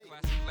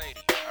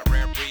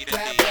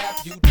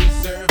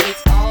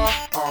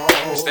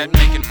that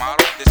making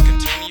model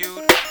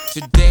discontinued?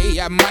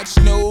 Today I might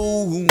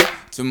snow,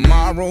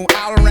 tomorrow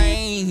I'll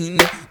rain.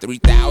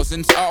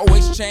 3000's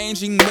always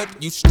changing, but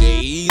you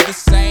stay the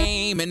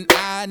same, and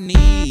I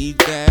need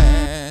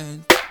that.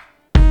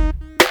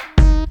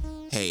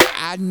 Hey,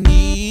 I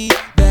need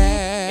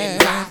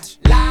that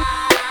in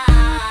my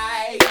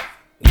life.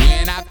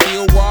 When I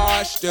feel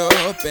washed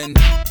up and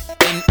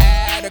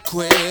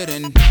inadequate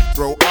and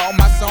throw all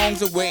my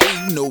songs away,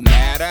 no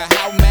matter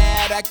how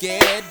mad I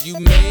get, you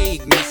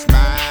make me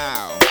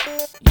smile.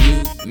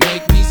 You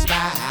make me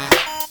smile.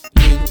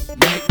 You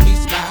make me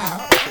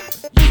smile.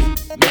 You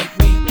make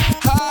me.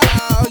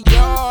 Oh,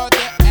 you're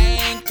the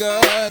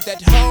anchor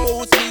that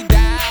holds me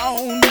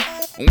down.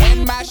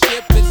 When my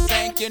ship is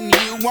sinking,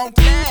 you won't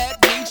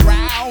let me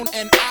drown,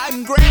 and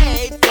I'm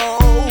grateful.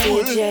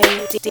 DJ,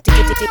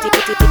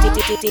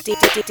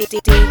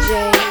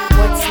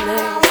 what's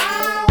next?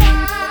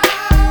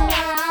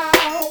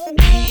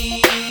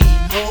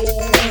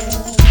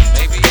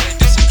 Maybe they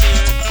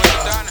disappeared with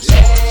the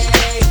dinosaurs.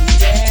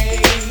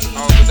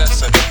 Oh, but that's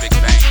such a big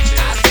bang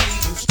theory.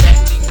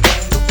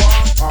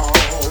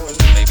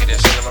 Maybe they're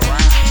still around.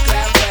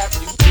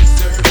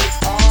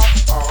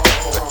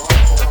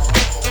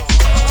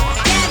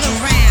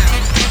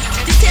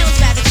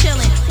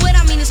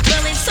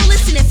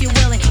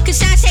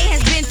 Shantae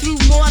has been through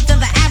more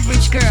than the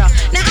average girl.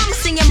 Now I'ma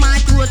sing your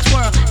mind through a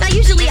twirl. Now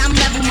usually I'm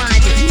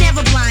level-minded, never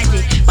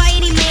blinded by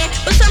any man,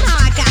 but somehow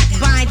I got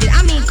binded.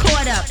 I mean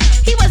caught up.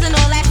 He wasn't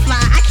all that fly,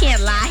 I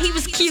can't lie. He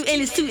was cute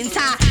in his suit and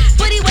tie,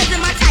 but he wasn't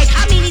my type.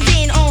 I mean he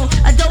didn't own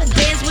a dope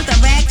Benz with a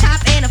rag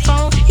top and a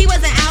phone. He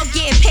wasn't out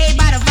getting paid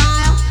by the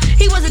mile.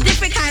 He was a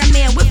different kind of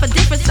man with a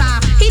different style.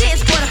 He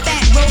didn't sport a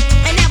fat rope,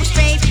 and that was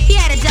strange. He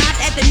had a job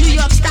at the New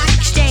York Stock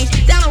Exchange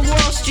down on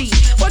Wall Street,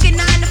 working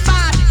 9 to 5.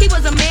 He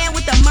was a man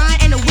with a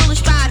mind and a will to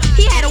strive.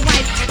 He had a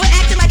wife, but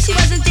acted like she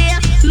wasn't there.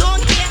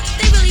 Long hair,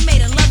 they really made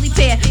a lovely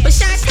pair. But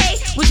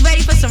Shantae was ready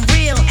for some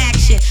real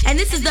action, and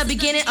this is the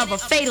beginning of a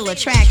fatal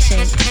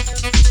attraction.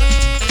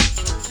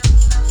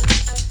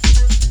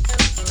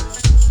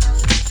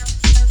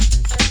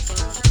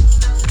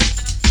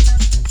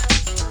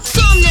 So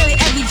I'm nearly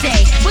every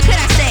day. What could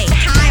I say?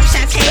 Hi, I'm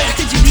Shantae.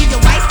 Could you leave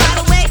your wife, by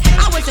the way?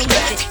 I wasn't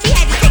with it. He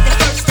had to take the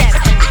first step.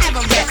 I have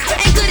a rep,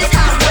 and good is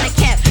how I want it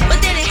kept.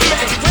 But then it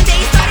happened. One day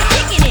he started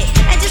kicking it,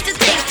 and just to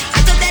think, I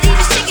thought that he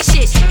was chicken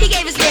shit. He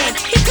gave his name,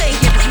 he couldn't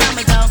give his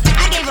number though.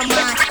 I gave him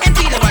mine, and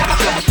Peter was the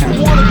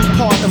Wanna be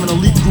part of an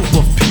elite group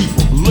of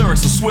people.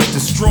 Lyrics are swift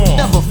and strong,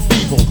 never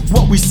feeble.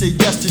 What we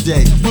said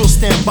yesterday, we'll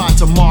stand by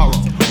tomorrow,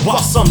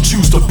 while some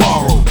choose to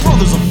borrow.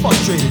 Brothers are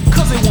frustrated,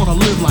 cause they wanna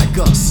live like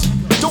us.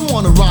 Don't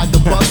wanna ride the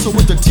bus, so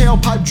with the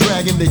tailpipe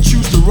dragging, they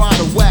choose to ride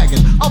a wagon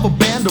of a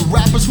band of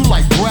rappers who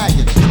like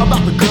bragging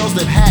about the girls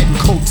that hadn't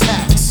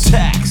co-taxed.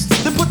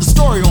 Then put the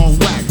story on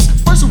wax.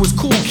 First it was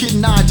cool, Kid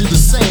and I did the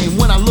same.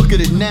 When I look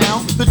at it now,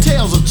 the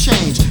tales have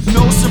changed.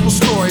 No simple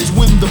stories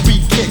when the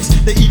beat kicks.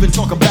 They even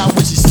talk about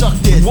when she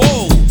sucked it.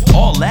 Whoa,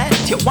 all that?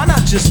 Yeah, why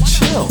not just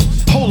chill?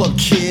 Hold up,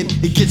 kid,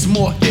 it gets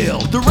more ill.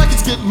 The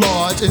records get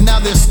large, and now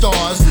they're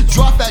stars.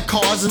 Drop at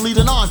cars and lead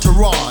an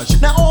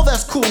entourage. Now all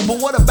that's cool, but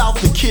what about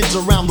the kids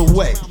around the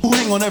way who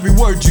hang on every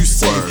word you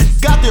say?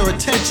 Got their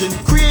attention,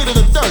 created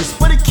a thirst,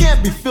 but it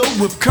can't be filled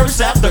with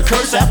curse after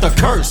curse after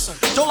curse.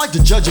 Don't like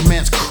to judge a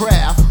man's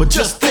craft, but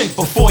just think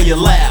before you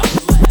laugh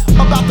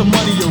about the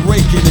money you're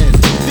raking in.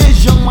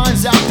 There's young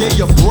minds out there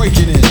you're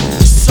breaking in.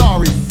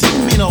 Sorry,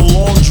 didn't mean a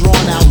long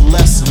drawn out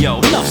lesson. Yo,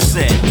 enough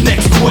said.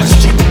 Next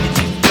question.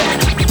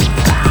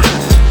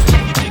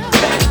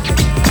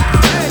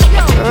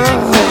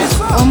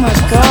 Oh my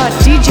god,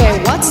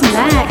 DJ, what's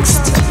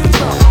next?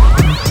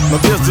 Now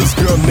there's this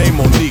girl named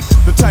Monique,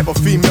 the type of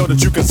female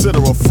that you consider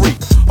a freak.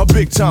 A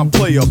big time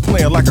player,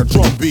 playing like a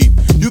drum beat.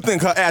 You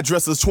think her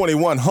address is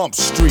 21 Hump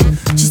Street.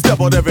 She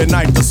step out every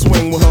night to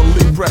swing with her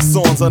Lee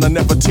press-ons on a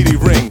Nefertiti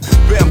ring.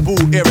 Bamboo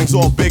earrings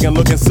all big and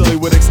looking silly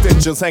with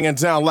extensions hanging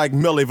down like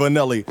Milli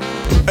Vanilli.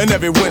 And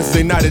every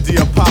Wednesday night at the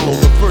Apollo,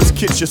 the first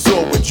kid she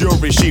saw with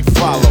jewelry she'd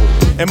follow.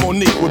 And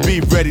Monique would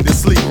be ready to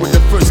sleep with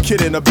the first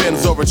kid in a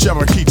Benz or a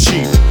Cherokee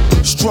Jeep.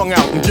 Strung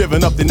out and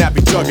giving up the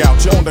nappy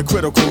dugout. You're on the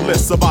critical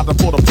list, about to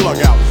pull the plug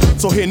out.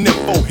 So here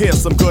nympho,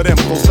 here's some good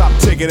info. Stop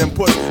taking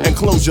inputs and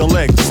close your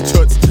legs,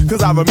 toots.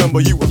 Cause I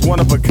remember you was one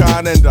of a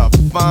kind and a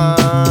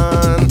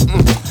fine.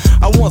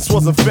 I once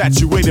was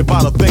infatuated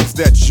by the things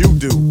that you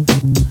do,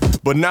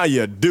 but now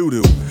you're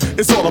doo-doo.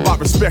 It's all about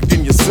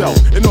respecting yourself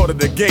in order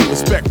to gain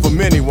respect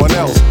from anyone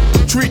else.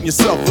 Treating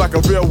yourself like a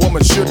real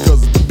woman should,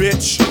 cause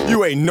bitch,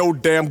 you ain't no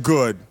damn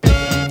good.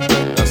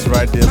 That's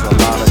right, there's a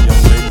lot of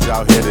young ladies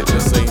out here that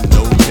just ain't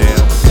no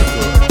damn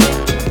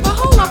good. But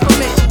hold up a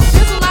minute,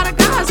 there's a lot of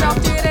guys out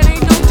there that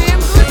ain't no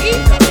damn good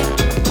either.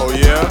 Oh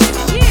yeah?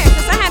 Yeah,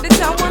 cause I had to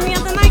tell one the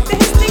other night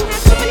that his thing had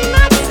too many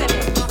knots in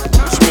it.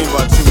 What you mean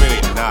by too many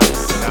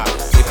knots?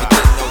 If you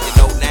didn't know, you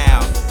know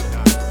now.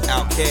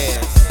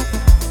 Outkast,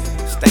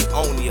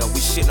 Stankonia, we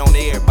shitting on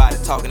everybody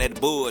talking that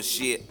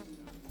bullshit.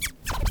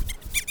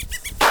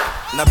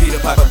 Now Peter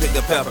Piper picked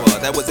the pepper,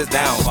 that was his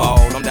downfall.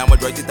 I'm down with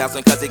Dre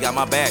 2000 cause he got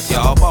my back,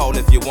 y'all. Ball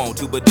if you want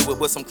to, but do it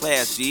with some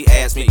class, G.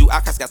 Ask me, do I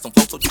got some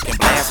folks so you can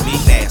blast me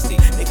nasty.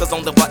 Niggas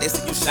on the block, they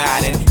see you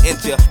shining.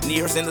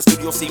 Engineers in the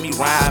studio see me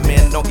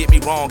rhyming. Don't get me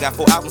wrong, got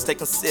 4 albums, stay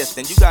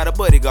consistent. You got a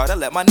bodyguard, I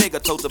let my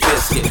nigga toast the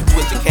biscuit.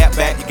 Switch your cap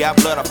back, you got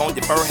blood up on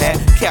your fur hat.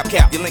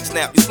 Cap, your link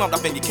snap, you slumped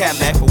up in your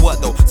Cadillac. For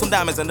what though? Some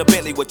diamonds in the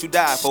Bentley, what you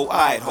died for?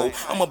 Alright ho,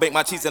 I'ma bake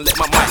my cheese and let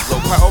my mic flow.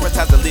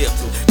 Prioritize to live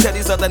to. Tell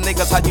these other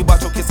niggas how you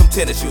bought your kids some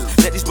tennis shoes.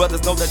 Let these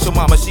brothers know that your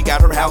mama, she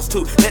got her house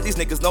too. Let these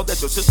niggas know that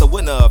your sister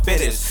wouldn't have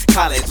finished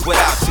college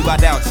without you, I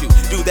doubt you.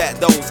 Do that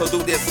though, so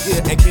do this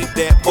here and keep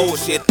that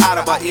bullshit out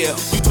of my ear.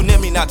 You too near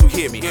me not to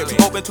hear me. Too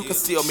open to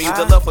conceal me.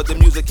 The love for the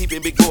music,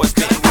 keeping big boys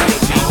spitting real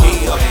G.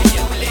 Yeah. Where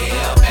you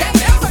live and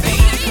they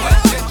see what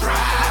you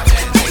drive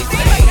and they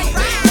say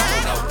they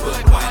wanna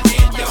put one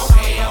in your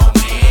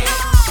helmet.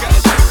 Cause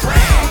you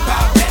brag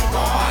about that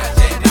watch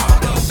and all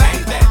those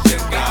things that you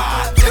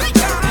got. You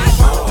dirty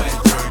boys,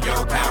 turn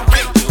your pound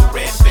cake to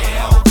red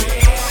velvet.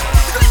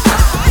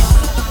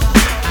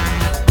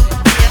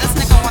 Yeah, this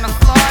nigga wanna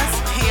floss.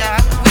 Yeah,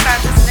 we got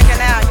this nigga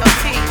now, yo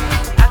T.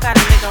 I got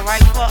a nigga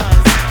right for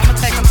us. I'ma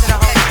take him to the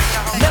hole.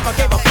 Never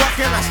gave a fuck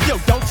and I still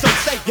don't, so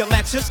save your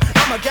lectures.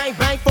 I'm a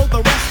gangbang for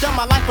the rest of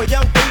my life, a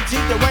young BG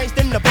deranged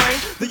in the brain.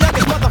 The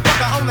youngest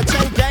motherfucker on the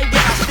chain gang,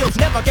 yeah, I still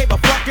never gave a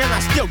fuck and I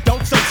still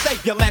don't, so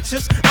save your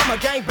lectures. I'm a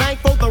gangbang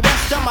for the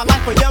rest of my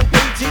life, a young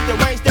BG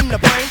deranged in the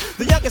brain.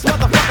 The youngest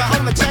motherfucker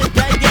on the chain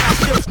gang, yeah, I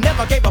still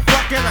never gave a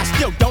fuck and I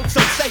still don't,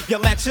 so save your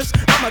lectures.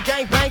 I'm a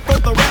gangbang for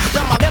the rest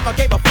of my never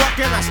gave a fuck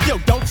and I still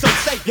don't, so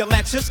save your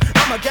lectures.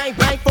 I'm a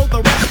gangbang for the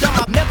rest of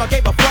my never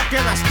gave a fuck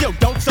and I still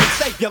don't, so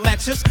save your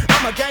lectures.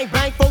 I'm a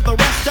gangbang for the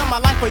rest of my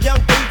life, a young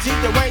BG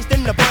deranged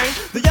in the brain.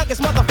 The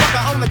youngest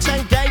motherfucker on the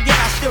chain gang, yeah,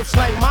 I still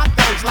slang my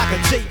things like a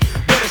G.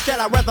 But instead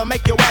I'd rather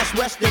make your ass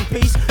rest in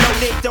peace. No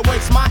need to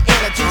waste my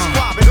energy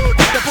squabbing.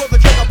 If you pull the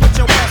trigger, put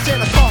your ass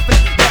in a coffin.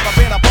 Never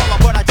been a baller,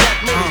 but I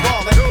jack me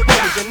ballin'.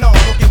 Boys and all,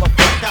 don't give a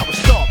fuck, I was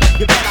starving.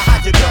 You better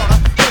hide your daughter,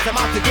 cause I'm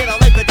out to get a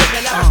labor dick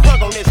and I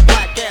struggle on this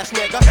black ass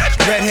nigga.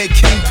 Redhead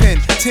Kingpin,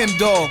 Tim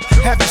Dog,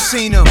 have you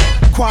seen him?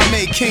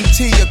 Kwame, King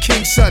T, or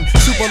King Son,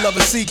 Super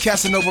Lover C,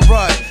 Casanova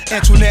Rudd,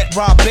 Antoinette,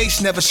 Rob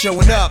Bass never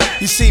showing up.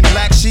 You see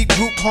Black Sheep,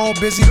 Group Home,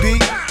 Busy Bee,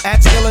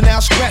 at Illa Now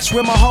Scratch,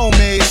 where my home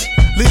is.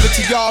 Leave it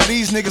to y'all,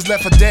 these niggas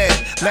left for dead.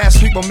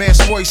 Last week my man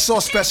swore he saw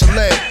special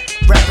ed.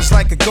 Rappers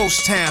like a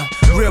ghost town,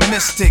 real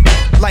mystic,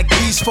 like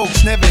these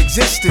folks never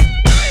existed.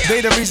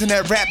 They the reason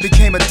that rap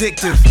became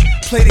addictive.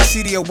 Play the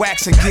CD of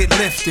Wax and get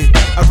lifted.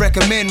 I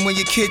recommend when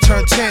your kid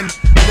turn 10,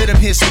 let him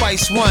hear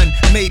Spice One,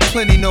 made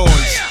plenty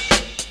noise.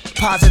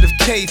 Positive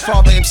K,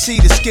 Father MC,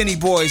 the Skinny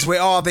Boys,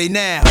 where are they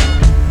now?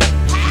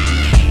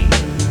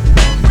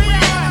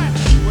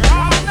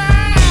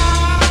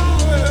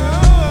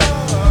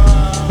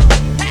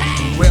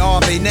 Where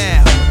are they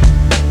now?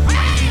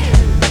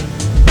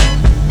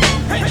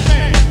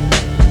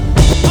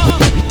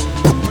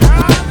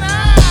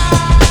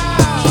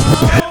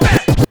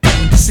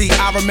 See,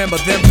 I remember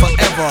them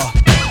forever.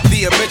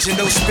 The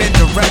original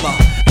Spinderella.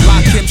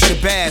 Lakim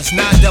Shabazz,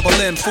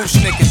 9-double-M,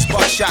 Fushnik and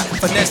Buckshot,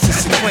 Finesse and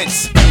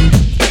Sequence.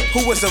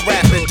 Who was a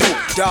rapping dude?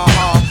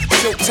 Daha,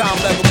 Silk Time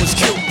Level was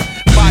cute.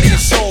 Body and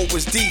Soul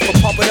was D for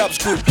Pump It Up's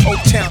group.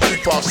 Oaktown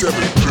 357.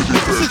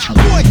 This is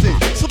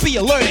poison, so be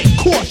alert and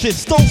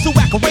cautious. Those who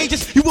act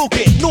outrageous, you will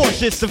get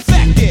nauseous,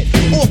 infected,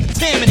 or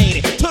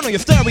contaminated. Turn on your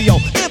stereo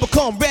and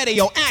become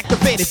radio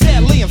activated,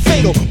 deadly and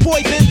fatal.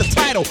 Poison the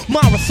title,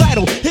 my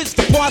recital hits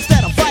the parts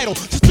that are vital.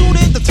 So tune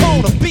in the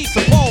tone of beats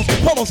and bones,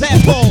 polos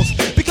and bones,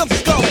 becomes a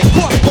skull and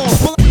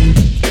crossbones.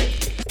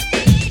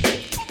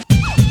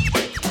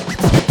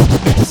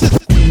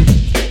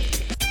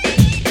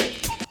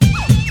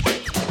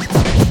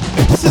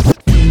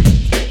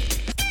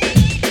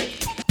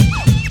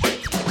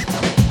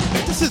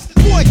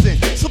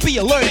 Be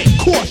alert and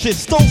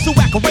cautious. Those who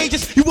act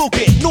outrageous, you will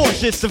get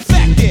nauseous,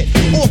 infected,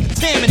 or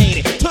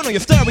contaminated. Turn on your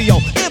stereo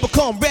and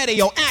become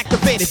radio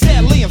activated,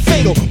 deadly and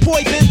fatal.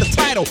 Poison the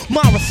title,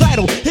 my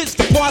recital hits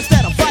the parts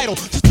that are vital.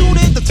 So tune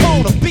in the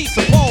tone of beats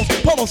and bones,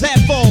 polos,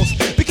 headphones,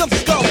 becomes a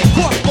skull and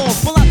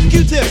crossbones. Pull out the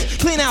Q-tips,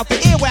 clean out the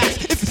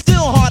earwax. If it's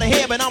still hard to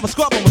hear, but I'm a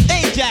scrubbing with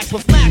Ajax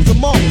with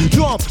maximum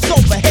drum. So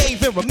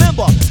behave and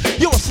remember,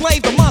 you're a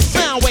slave to my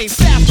sound wave.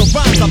 Faster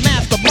rhymes, I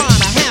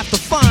mastermind. I have to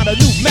find a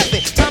new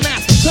method, time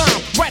after time.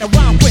 Right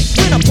around quick,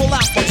 when I pull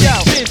out my yo,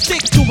 then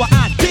stick to an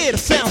idea that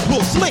sounds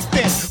real slick.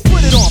 Then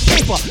put it on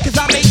paper, cause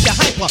I make you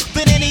hyper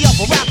than any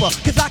other rapper.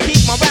 Cause I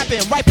keep my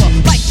rapping riper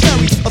like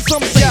cherries, or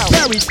some say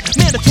berries.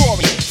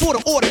 Mandatory for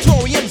the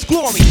auditorium's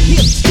glory.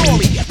 Hear the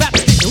story,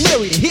 rappers get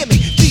delirious. Hear me,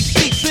 deep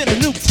speaks in a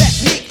new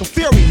technique of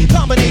fury.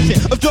 Combination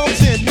of drums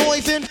and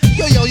noise and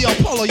yo,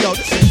 polo, yo,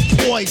 this is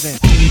poison.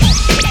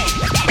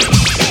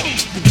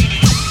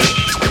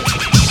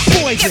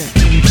 Poison.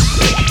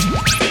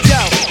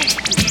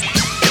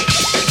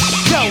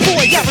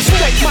 Boy, I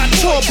respect my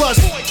tour bus.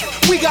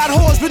 We got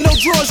whores with no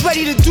drawers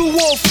ready to do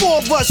all four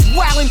of us.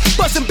 Wildin',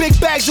 bustin' big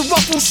bags of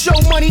ruffles, show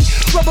money.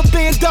 Rubber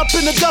band up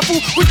in the duffel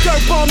with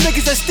dirt bomb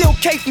niggas that steal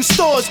cake from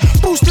stores.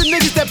 Booster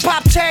niggas that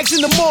pop tags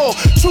in the mall.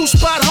 True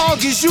spot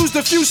hoggers, used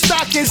a few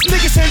stockings.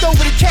 Niggas hand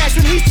over the cash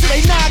when he's to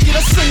they noggin.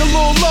 I sing a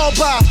little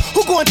lullaby.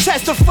 Who gon'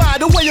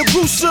 testify? The way a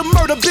gruesome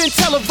murder been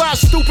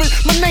televised, stupid.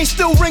 My name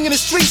still ringing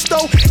the streets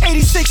though.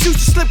 86 used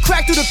to slip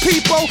crack through the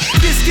peephole.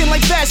 Get skin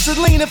like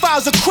Vaseline if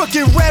I was a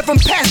crooked red from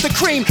past the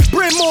cream.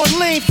 Brim more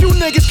lean, few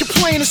niggas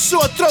complain of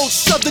sore throats.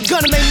 Shove the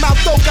gun in their mouth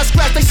though, got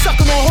scratched, they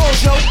suckin' on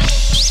hoes, yo.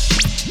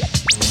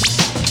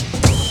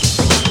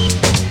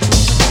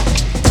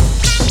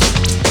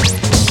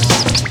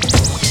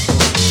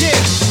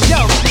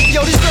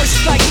 Yo, this verse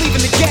is like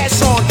leaving the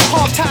gas on.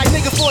 Hog-tied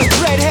nigga for his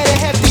bread, had a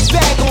hefty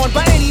bag on.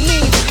 By any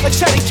means, a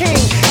cheddar king.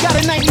 Got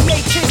a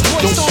 98 kick,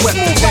 voice on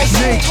smooth like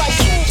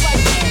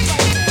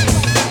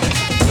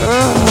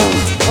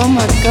Oh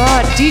my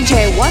god,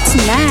 DJ, what's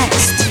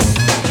next?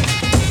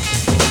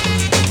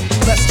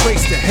 Let's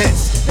trace the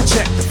hits and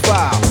check the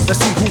file.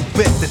 Let's see who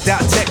bit the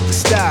dissect the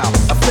style.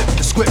 I flip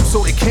the script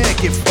so they can't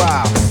get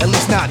filed. At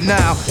least not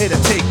now,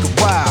 it'll take a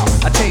while.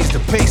 I change the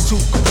pace to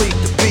complete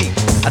the beat.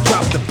 I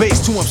drop the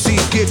bass to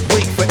MCs get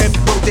weak. For every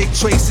word they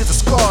trace is a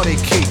scar they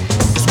keep.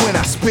 Cause when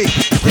I speak,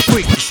 they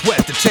freak to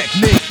sweat the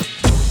technique.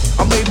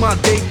 I made my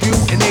debut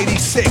in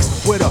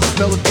 '86 with a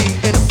melody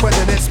in a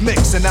president's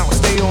mix. And now I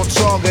stay on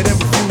target and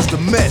refuse to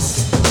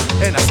miss.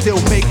 And I still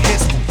make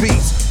hits for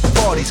beats.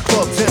 Parties,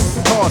 clubs,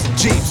 and cars and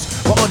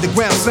jeeps. My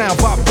underground sound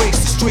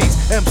vibrates the streets.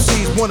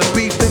 MCs wanna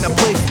beef, then I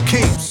play for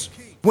keeps.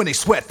 When they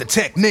sweat the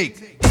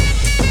technique.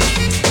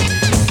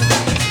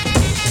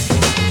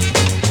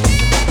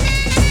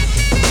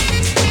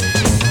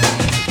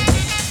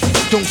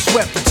 Don't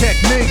sweat the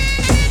technique.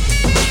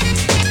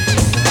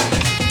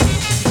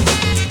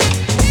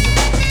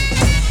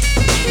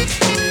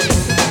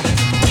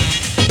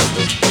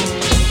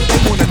 They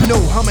wanna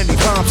know how many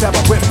rhymes have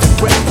I ripped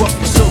and read, but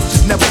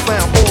researchers never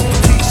found all the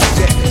pieces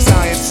yet.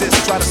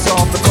 Scientists try to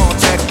solve the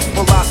context.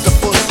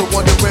 Philosophers are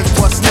wondering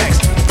what's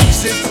next.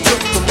 Pieces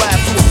took the lab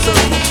to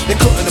observe. They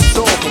couldn't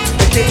absorb them,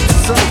 they didn't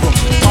deserve them.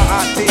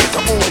 My ideas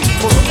are only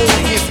for the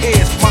audience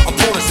ears. My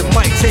opponents it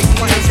might take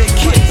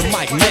Kid, the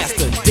mic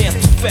master, dance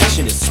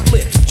perfectionist,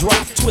 split, drop,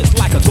 twist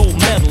like a gold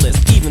medalist.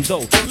 Even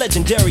though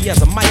legendary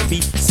as I might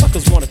be,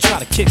 suckers wanna try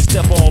to kick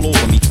step all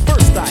over me.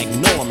 First I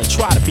ignore them and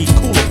try to be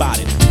cool about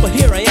it, but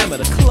here I am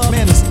at a club.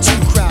 Man, it's too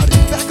crowded.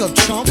 Back up,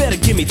 chump. Better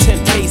give me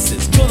 10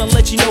 paces. Gonna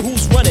let you know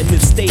who's running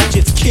this stage.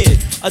 It's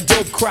Kid, a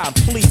dope crowd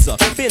pleaser.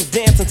 Been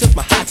dancing since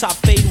my high top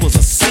fade was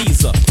a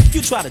Caesar.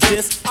 You try to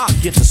diss, I'll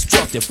get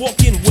destructive.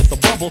 Walk in with a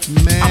bubble,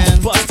 man,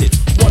 I'ma bust it.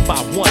 One by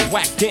one,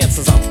 whack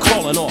dancers I'm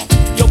calling off.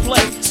 Yo,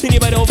 play, see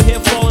anybody over here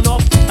falling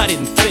off? I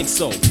didn't think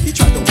so. He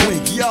tried to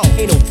wink, yo.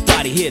 Ain't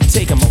nobody here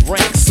taking my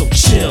rank, so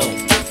chill.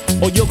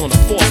 Or you're gonna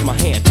force my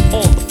hand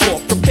on the floor.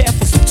 Prepare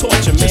for some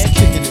torture, man. Just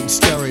kicking in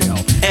stereo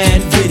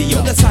and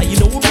video. That's how you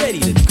know we're ready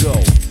to go.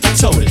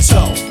 Toe to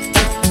toe.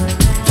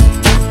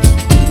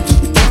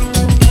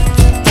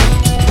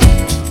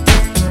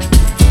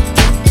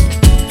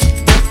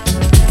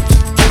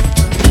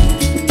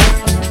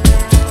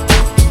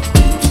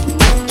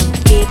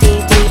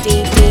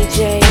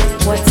 DJ,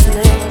 what's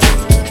next?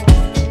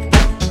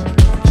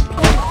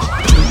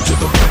 2 to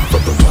the 1,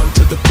 from the 1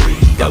 to the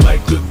 3. I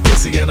like good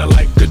pussy and I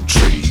like good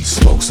trees.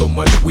 Smoke so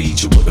much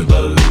weed you wouldn't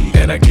believe,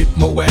 and I get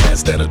more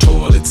ass than a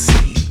toilet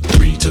seat.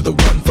 3 to the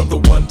 1, from the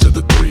 1 to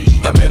the 3.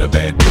 I met a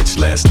bad bitch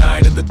last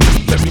night in the D.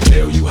 Let me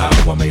tell you how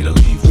I made her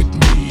leave with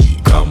me.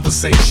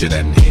 Conversation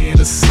and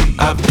Hennessy.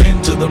 I've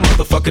been to the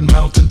motherfucking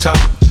mountaintop.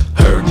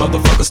 Heard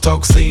motherfuckers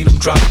talk, seen them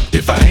drop.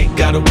 If I ain't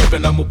got a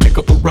weapon, I'ma pick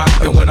up a rock.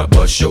 And when I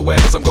bust your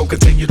ass, I'm gon'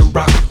 continue to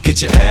rock.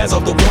 Get your ass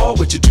off the wall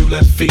with your 2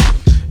 left feet.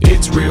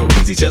 It's real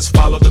easy, just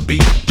follow the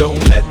beat. Don't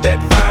let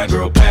that fine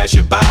girl pass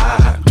you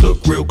by.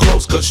 Look real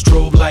close, cause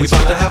strobe lights. We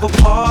about to have a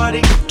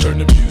party. Turn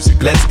the music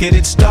up. Let's get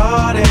it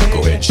started. Go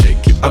ahead,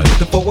 shake your butt. I'm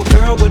looking for a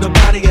girl with a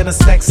body and a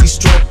sexy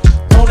strut.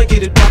 Wanna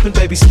get it poppin',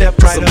 baby, step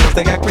right Some up.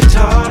 They act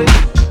retarded.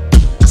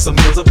 Some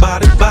girls are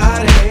body.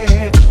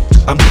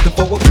 I'm looking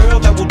for a girl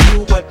that will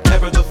do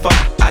whatever the fuck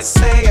I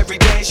say. Every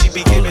day she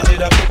be giving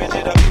it up, giving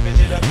it up, giving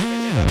it up,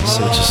 giving it up.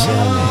 See what you say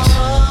on this.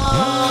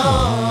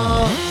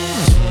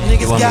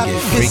 Niggas got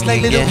pissed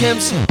like little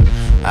pimps.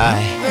 I've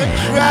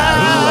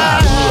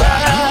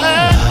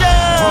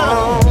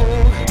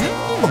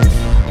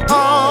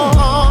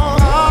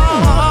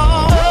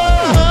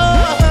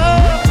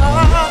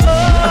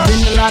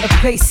been a lot of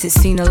places,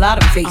 seen a lot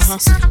of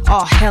faces.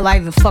 Oh hell, I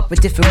even fucked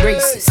with different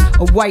races.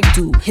 A white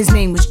dude, his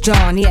name was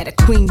John. He had a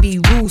Queen Bee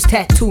Rules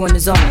tattoo on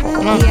his arm.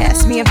 He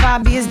asked me if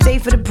I'd be his day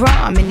for the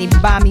prom, and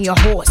he'd buy me a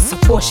horse, a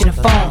Porsche, and a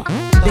farm.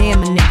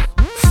 Damn a nigga.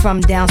 from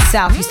down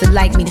south used to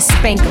like me to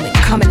spank him and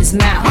come in his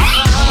mouth.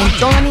 And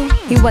Thorny,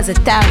 he was a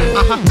thousand.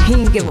 He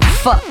didn't give a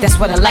fuck, that's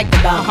what I liked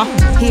about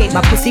him. He ate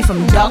my pussy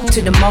from dark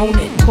to the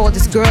morning. Called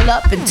this girl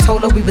up and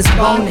told her we was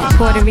boning.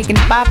 Puerto Rican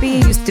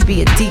Papi used to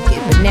be a deacon,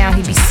 but now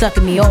he be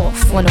sucking me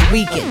off on a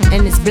weekend.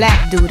 And this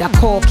black dude I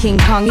call King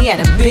Kong, he had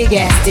a big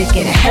ass dick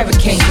and a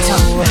hurricane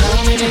tongue.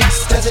 How many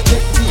licks does it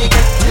take till you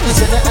get to the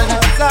center of the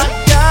house? I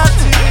got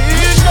to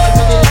know. How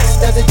many licks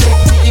does it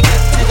take till you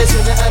get to the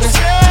center of the house?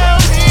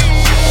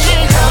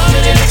 How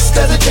many licks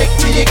does it take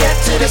till you get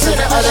to the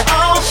center of the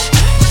house?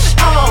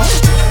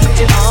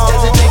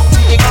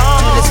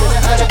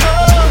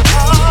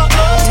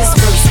 This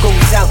verse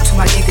goes out to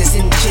my niggas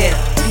in jail,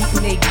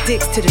 beating they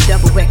dicks to the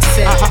double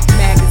XL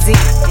magazine.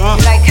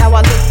 You like how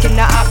I look in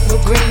the aqua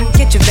green?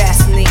 Get your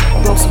Vaseline,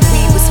 roll some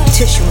weed with some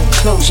tissue and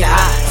close your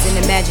eyes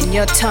and imagine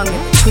your tongue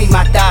in between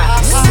my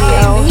thighs.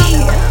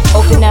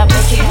 Open up,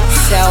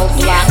 cell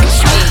block.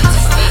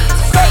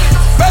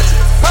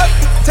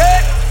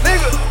 Tag,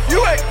 nigga,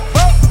 you ain't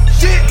pop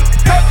shit.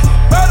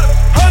 Butter,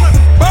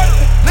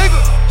 nigga,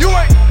 you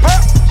ain't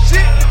pop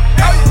shit.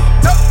 How you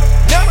know?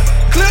 Never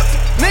clips,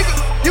 nigga,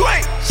 you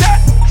ain't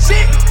shot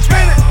shit.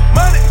 Spending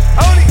money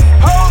on these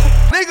hoes,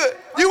 nigga,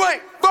 you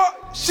ain't fuck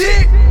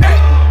shit.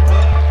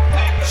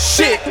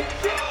 Shit.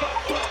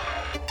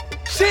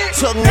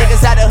 Took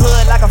niggas out the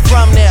hood like I'm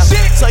from there.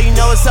 So you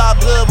know it's all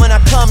good when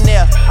I come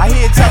there. I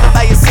hear you talking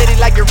about your city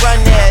like you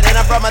run there. Then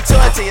I brought my tour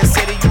to your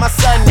city, you my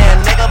son there,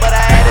 nigga. But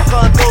I had it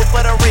fun through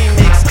for the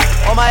remix.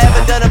 On my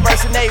ever done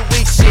impersonate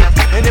weak shit.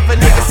 And if a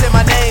nigga say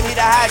my name, he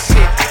the hot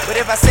shit. But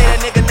if I say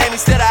that nigga name, he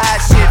still the hot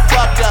shit.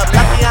 Fucked up,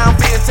 lucky I don't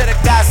be into the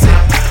gossip.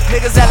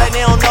 Niggas act like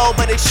they don't know,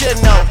 but they should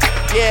know.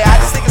 Yeah, I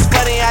just think it's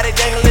funny how they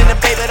dangling the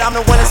bait, but I'm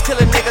the one that's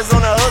killing niggas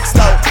on the hooks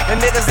though. And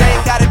niggas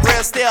ain't got a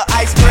grill, still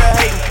ice grill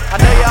hating. I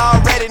know you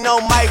already know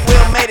Mike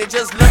Will made it.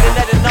 Just looking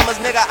at the numbers,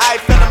 nigga, I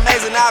feel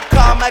amazing. I'll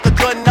call Michael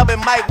Jordan up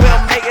and Mike Will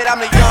make it.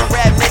 I'm the young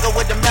rap nigga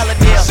with the melody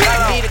deal.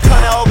 You need a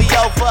corner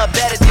OVO for a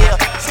better deal.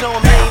 Snow a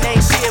million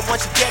ain't shit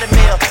once you get a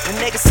meal. And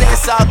niggas say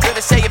it's all good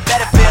and say you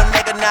better feel,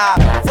 nigga,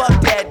 nah. Fuck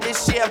that,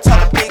 this shit I'm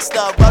talking big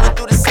stuff. Rolling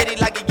through the city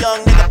like a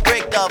young nigga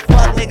bricked up.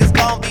 Fuck niggas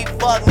gon' be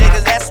fuck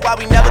niggas. That's why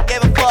we never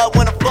gave a fuck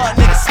when a fuck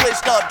nigga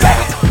switched up.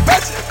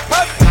 Ratchet,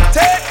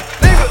 tag,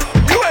 nigga,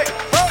 you ain't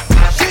pop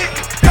shit.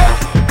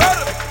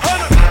 Butter,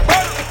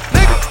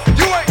 nigga,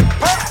 you ain't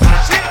pop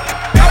shit.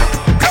 How you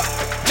know?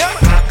 Never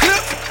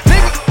clips,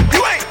 nigga,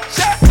 you ain't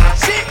shot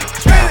shit.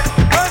 Spending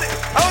money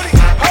on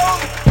these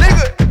hoes,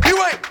 nigga, you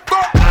ain't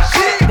pop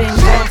shit. Been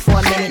gone for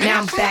a minute, now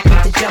I'm back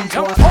with the jump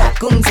off.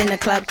 Goons in the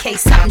club,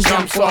 case something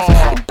jump off.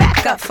 You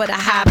back up for the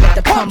high, but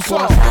the pump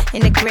off.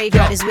 In the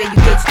graveyard is where you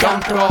get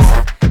dumped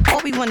off. All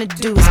we wanna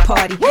do is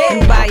party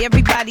and buy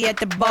everybody at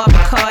the bar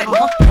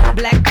Bacardi.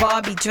 Black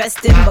Barbie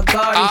dressed in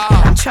Bulgari.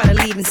 I'm tryna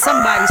leave in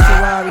somebody's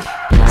Ferrari.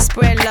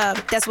 Spread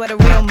love, that's what a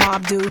real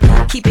mob do.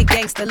 Keep it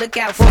gangster, look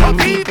out for the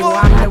people.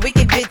 I'm the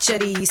wicked bitch of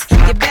these.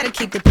 You better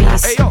keep the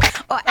peace, or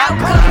out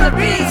come the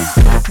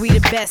beast. We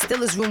the best,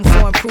 still is room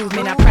for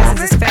improvement. Our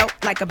presence is felt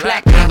like a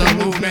black people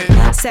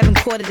movement. 7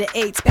 quarter to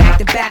 8s, back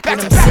to back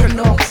with them sitting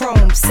on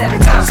chrome 7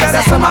 times a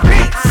Set us on my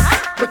beats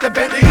with the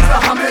Bentleys, the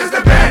Hummers,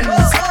 the Benz.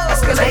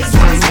 Escalade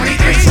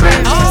 2023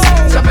 trends.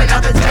 Jumping out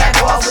the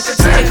Jaguar with the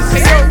trends.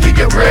 Keep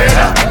your bread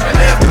up and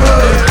live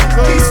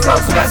good. East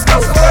Coast, West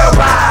Coast,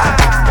 worldwide.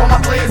 All my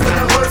players in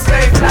the hood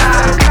stay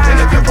fly. And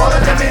if you're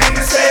ballin', let me hear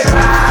you say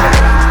right.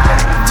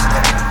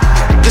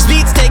 This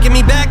beat's taking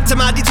me back to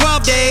my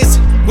D12 days.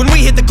 When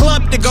we hit the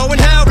club to go and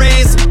hell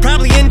raise.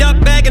 Probably end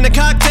up bagging a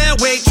cocktail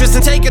waitress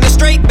and taking her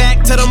straight back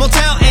to the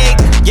Motel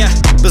 8. Yeah,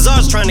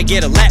 Bizarre's trying to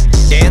get a lap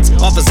dance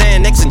off of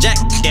Xanax and Jack.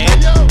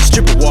 Damn,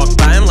 stripper walked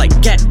by, I'm like,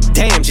 God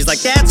damn. She's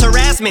like, that's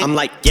harassment. I'm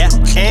like, yeah,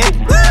 and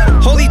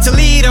Holy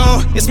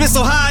Toledo, it's Miss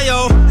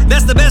Ohio.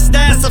 That's the best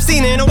ass I've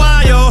seen in a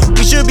while.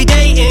 We should be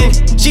dating.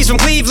 She's from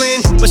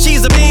Cleveland, but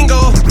she's a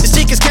bingo. This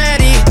chick is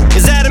catty.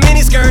 Is that a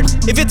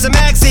miniskirt? If it's a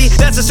maxi,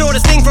 that's the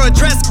shortest thing for a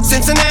dress.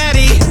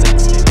 Cincinnati.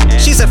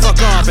 She said fuck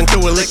off and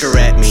threw a liquor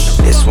at me.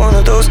 It's one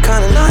of those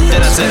kind of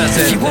nights. Then I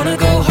said, if you wanna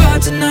go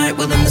hard tonight,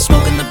 well then the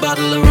smoke and the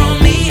bottle are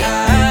on me.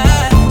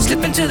 I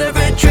slip into the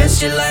red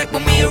dress you like.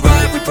 When we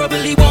arrive, we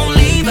probably won't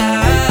leave.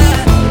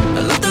 I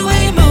love the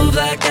way you move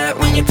like that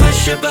when you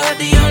push your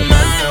body on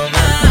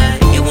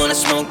mine. You wanna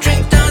smoke,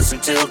 drink, dance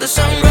until the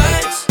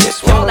sunrise.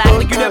 Y'all act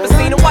like you never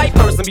seen a white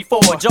person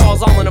before.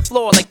 Jaws all on the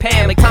floor like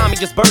Pam, like Tommy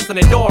just burst in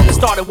the door and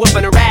started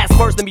whooping her ass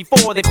worse than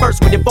before. They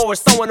first were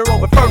divorced, sewing her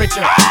over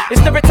furniture.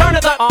 It's the return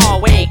of the. Oh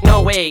wait,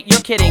 no wait,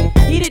 you're kidding.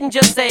 He didn't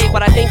just say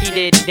what I think he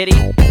did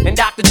he? And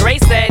Dr. Dre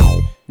said,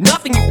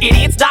 nothing, you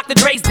idiots. Dr.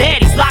 Dre's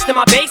dead. He's locked in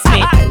my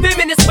basement.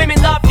 Feminist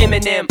women love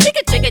Eminem.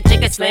 Chicka, chicka,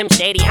 chicka, Slim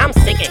Shady. I'm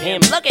sick of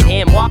him. Look at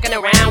him walking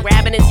around,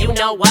 grabbing his you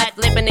know what,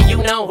 flipping the you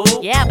know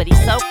who. Yeah, but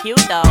he's so cute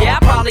though. Yeah,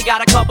 I probably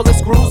got a couple of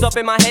screws up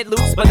in my head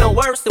loose, but no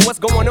worse than what's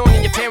going on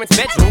in your parents'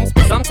 bedrooms.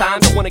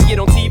 Sometimes I wanna get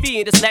on TV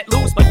and just let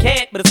loose, but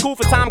can't. But it's cool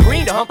for Tom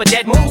Green to hump a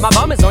dead moose. My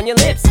bum is on your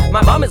lips.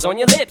 My bum is on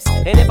your lips.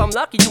 And if I'm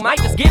lucky, you might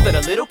just give it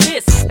a little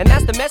kiss. And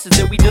that's the message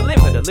that we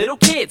deliver to little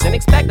kids, and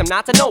expect them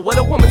not to know what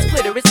a woman's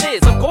clitoris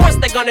is. Of course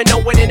they're gonna gonna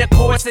know what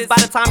intercourse is by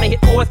the time they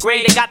hit 4th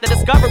grade. They got the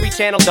Discovery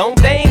Channel, don't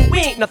they? We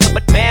ain't nothing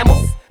but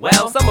mammals.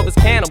 Well, some of us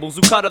cannibals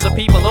who cut other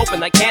people open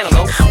like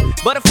cantaloupes.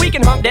 But if we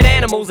can hump dead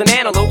animals and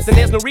antelopes, then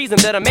there's no reason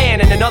that a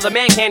man and another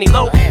man can't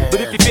elope. But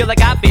if you feel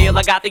like I feel,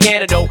 I got the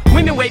antidote.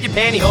 Women wave your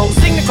pantyhose,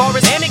 sing the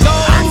chorus and it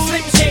goes. I'm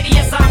Slim Shady,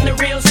 yes I'm the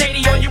real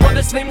Shady. All you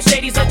other Slim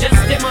Shadys are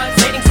just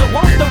imitating. So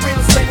won't the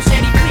real Slim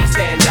Shady please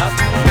stand up?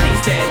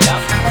 Please stand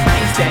up,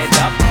 please stand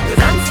up.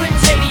 Cause I'm Slim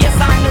Shady, yes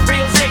I'm the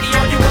real Shady.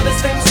 All you other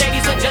Slim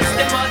Shadys are just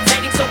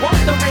imitating. So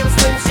won't the real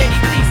Slim Shady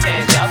please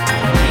stand up?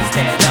 Please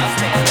stand up,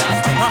 stand up,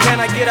 stand up. Can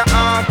I get an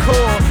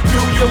encore?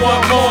 Do you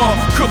want more?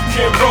 Cook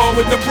and roll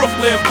with the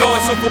Brooklyn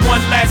boys. So for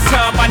one last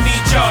time, I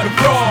need y'all to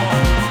roll.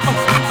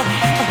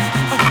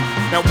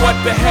 Now what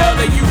the hell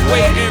are you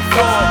waiting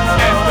for?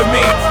 After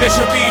me, there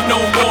should be no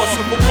more.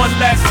 So for one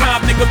last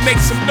time, nigga, make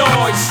some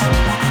noise.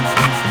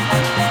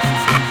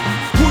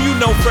 Who you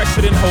know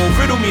fresher than Hov?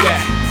 Riddle me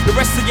that. The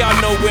rest of y'all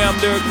know where I'm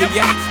lyrically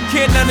at.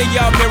 Can't none of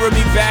y'all mirror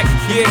me back.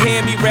 Yeah,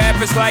 hear me rap,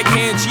 it's like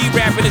Han G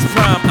rapping his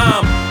prime.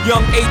 I'm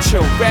Young H.O.,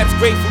 raps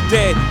Grateful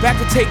Dead.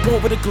 Back to take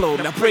over the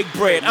globe, now break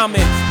bread. I'm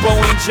in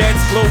Boeing Jets,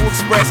 Global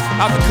Express.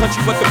 Out the country,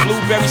 but the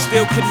blueberries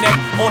still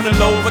connect. On the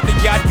low, but the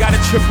yacht got a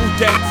triple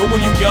deck. But when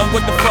you young,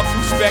 what the fuck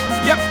you expect?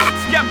 Yep,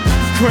 yep.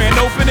 Grand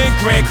opening,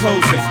 grand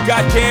closing.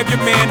 Goddamn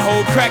your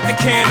manhole, crack the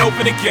can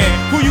open again.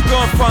 Who you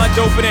gonna find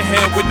open in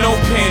him with no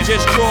pen?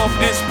 Just draw off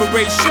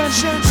inspiration.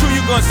 Who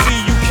you gonna see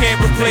you can't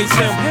replace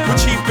him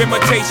with cheap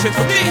imitations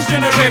from these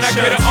generations? Can I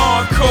get an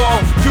encore?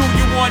 Do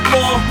you want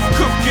more?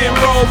 Cook and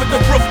roll with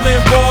the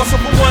Brooklyn boys. So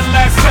for one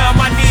last time,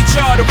 I need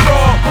y'all to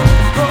roll.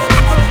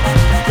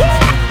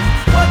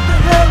 What the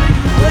hell are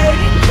you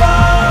waiting for?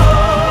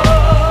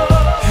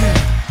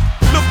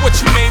 Look what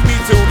you made me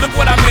do. Look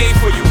what I made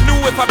for you.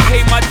 Knew if I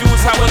paid my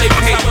dues, how will they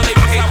pay?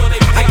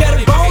 I got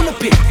a bone to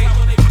pick.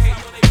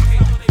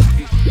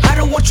 I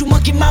don't want you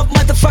monkey mouth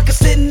motherfucker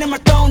sitting in my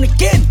throne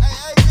again.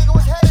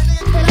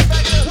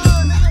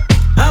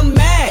 I'm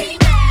mad,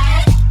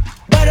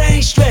 but I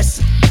ain't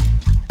stressing.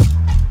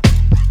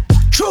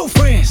 True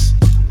friends,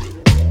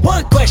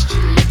 one question.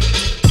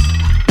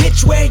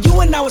 Bitch, where you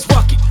and I was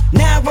walking.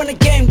 Now I run the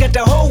game, got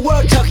the whole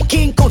world talking.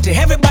 King Kunta,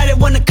 everybody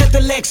wanna cut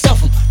the legs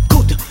off him.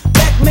 Kunta,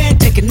 black man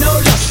taking no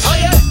loss. Oh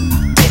yeah.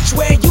 Bitch,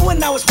 where you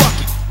and I was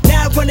walking.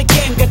 Now I run the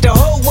game, got the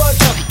whole world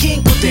talking.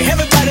 King Kunta,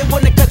 everybody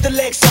wanna cut the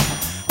legs off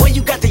him. When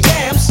you got the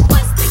yams.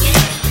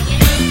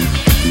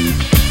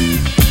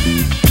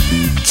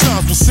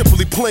 Times were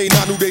simply plain,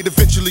 I knew they'd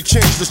eventually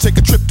change. Let's take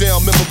a trip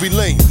down memory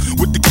lane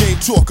with the game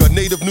talker,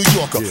 native New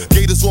Yorker.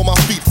 Gators on my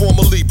feet,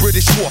 formerly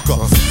British Walker.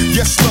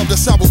 Yes, love,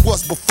 that's how it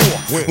was before.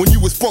 When you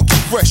was funky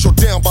fresh or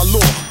down by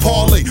law.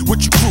 Parlay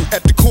with your crew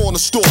at the corner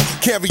store,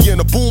 carrying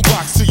a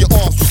boombox till your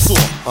arms were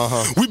sore.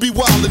 We be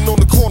wildin' on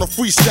the corner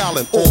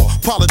freestyling, or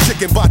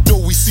politicking by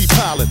dough we see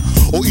piling.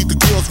 Or either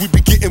girls we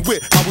be getting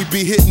with, how we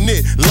be hitting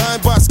it.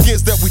 Line by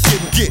skins that we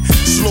didn't get.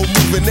 Slow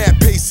moving at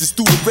paces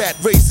through the rat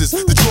races.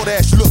 The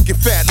Jordache looking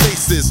fat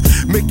laces,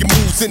 making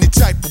moves any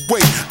type of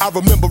way. I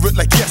remember it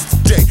like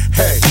yesterday.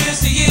 Hey,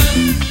 here's to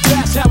you.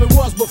 That's how it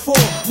was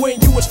before, when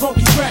you was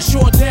funky fresh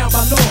or down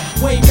by law.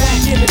 Way back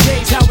in the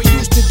days, how we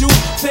used to do.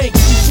 Thank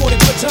you for the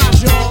good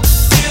times, y'all.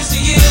 Here's to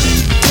you.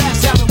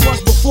 That's how it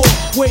was before,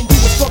 when you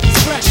was funky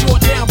fresh or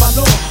down by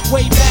law.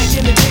 Way back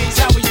in the days,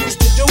 how we used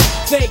to do.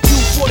 Thank you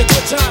for the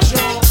good times,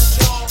 y'all.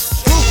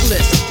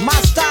 Ruthless, my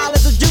style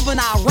is a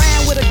juvenile. Ran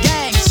with a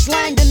gang,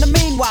 slanged in the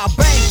meanwhile,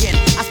 banking.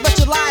 I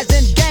specialize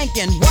in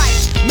ganking white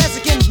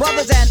Mexican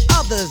brothers and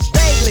others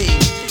daily.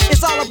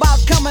 It's all about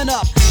coming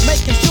up,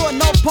 making sure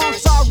no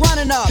punks are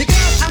running up.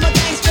 Because I'm a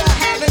gangster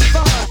having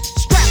fun.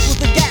 Strapped with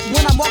the gat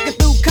when I'm walking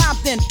through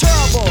Compton.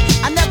 Terrible,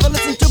 I never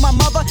listened to my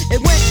mother.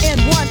 It went in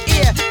one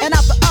ear and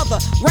out the other.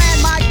 Ran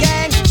my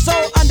gang, so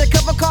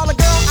undercover. Call a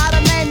girl out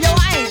of name, yo,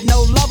 I ain't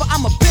no lover.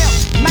 I'm a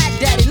pimp, Mac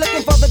Daddy,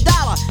 looking for the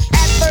dollar.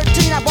 At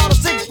 13, I bought a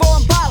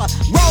 6'4" Impala.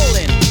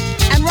 Rolling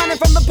and running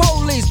from the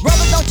police.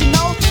 Brother, don't you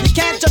know you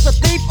can't trust a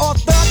thief or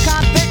thug,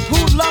 convict,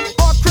 hoodlum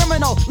or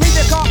criminal. Leave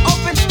your car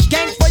open,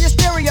 gang for your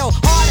stereo.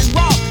 Hard and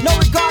raw, no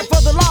regard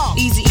for the law.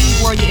 Easy E,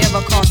 were you ever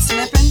caught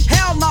slipping?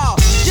 Hell no,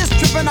 just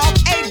tripping off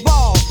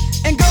 8-ball.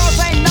 And girls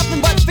ain't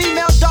nothing but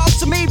female dogs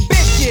to me,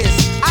 bitches.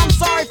 I'm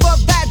sorry for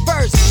that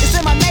verse, it's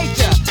in my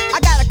nature.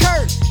 I got a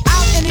curse.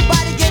 Out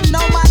anybody getting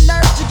on my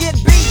nerves to get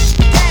beat,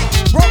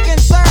 ganked, broken,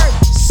 served.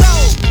 So,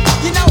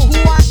 you know who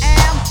I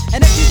am.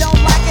 And if you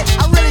don't like it,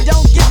 I really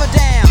don't give a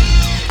damn.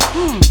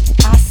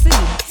 I see.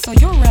 So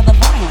you're rather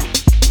violent.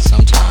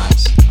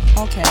 Sometimes.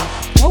 Okay.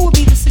 What would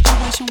be the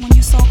situation when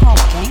you so-called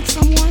gank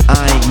someone?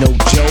 I ain't no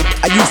joke.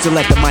 I used to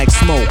let the mic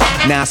smoke.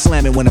 Now I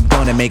slam it when I'm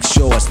done and make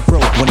sure it's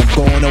broke. When I'm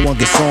gone, no one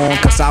gets on,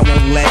 cause I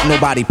won't let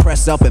nobody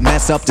press up and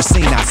mess up the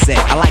scene I set.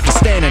 I like to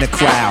stand in the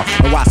crowd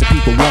and watch the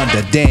people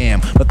wonder,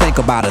 damn. But think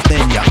about it,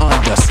 then you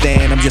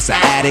understand. I'm just an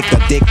addict,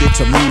 addicted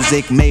to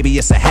music. Maybe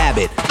it's a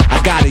habit,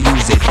 I gotta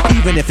use it.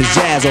 Even if it's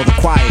jazz or the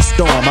quiet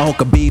storm, I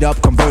hook a beat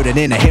up, convert it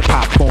into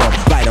hip-hop form.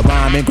 Write a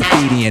rhyme and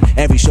graffiti in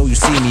every show you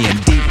see me in.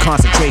 Deep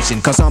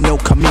concentration, cause I'm no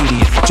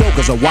comedian.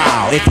 Jokers are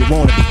wild if you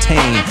wanna be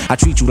tame. I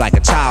treat you like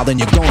a child and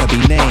you're gonna be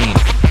named. game.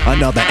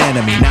 Another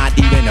enemy, not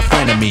even a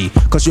friend of me.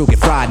 Cause you'll get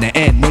fried in the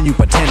end when you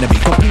pretend to be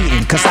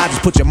competing. Cause I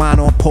just put your mind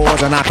on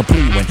pause and I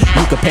complete when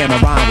you compare my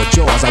rhyme with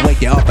yours. I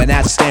wake you up and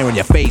as I stare in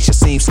your face, you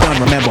seem stunned.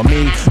 Remember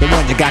me, the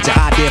one you got your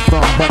idea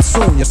from. But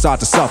soon you start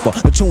to suffer,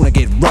 the tune will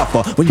get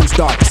rougher. When you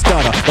start to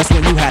stutter, that's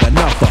when you had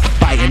enough of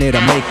fighting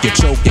it'll make you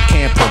choke. You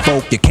can't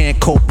provoke, you can't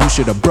cope, you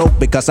should've broke.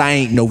 Because I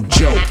ain't no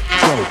joke.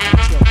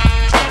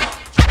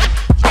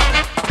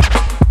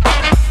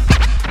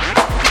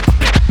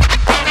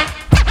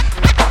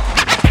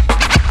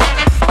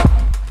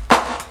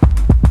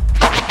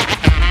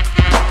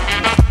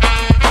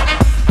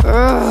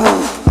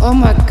 Oh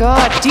my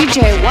god,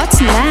 DJ,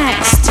 what's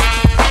next?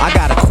 I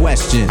got a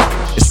question,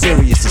 as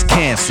serious as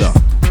cancer.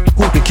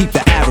 Who can keep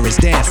the average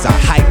dancer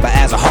hyper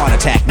as a heart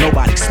attack?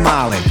 Nobody's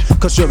smiling,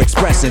 cause you're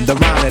expressing the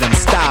rhyme that I'm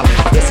styling.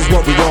 This is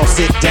what we all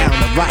sit down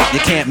and write. You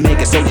can't make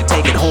it, so you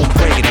take it home,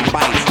 break it and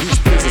bite. Use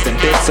pieces and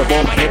bits of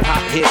all my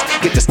hip-hop hits.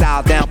 Get the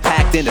style down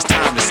packed, then it's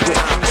time to switch.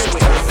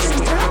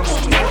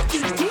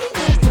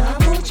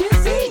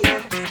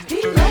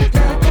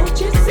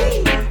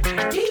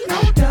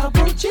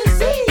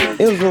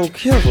 Izzo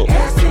Kizzle,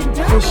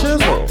 for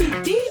shizzle,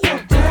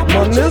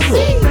 my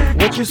nizzle,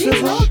 what you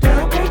sizzle,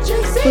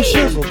 for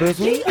shizzle,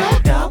 bizzle.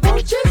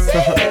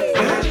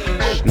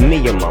 Me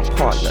and my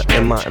partner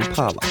in my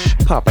Impala,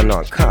 popping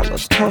on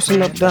collars,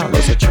 tossing up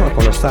dollars, a trunk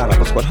on the side of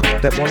us, but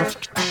that wanna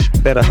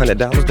bet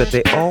 $100 that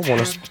they all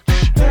wanna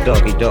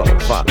doggy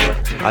dog father.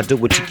 I do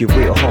it to you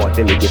real hard,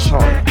 then it gets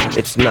harder.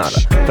 It's not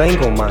a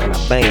bang on mine,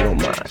 I bang on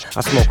mine.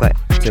 I smoke a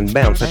and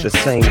bounce at the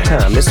same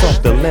time. It's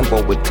off the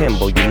limbo with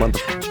Timbo, you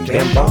motherfucking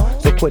bimbo.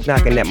 So quit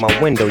knocking at my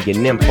window, you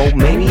nympho.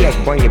 Maniac,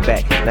 bring it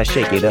back, now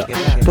shake it up.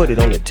 Put it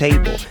on the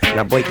table,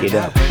 now break it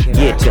up. Give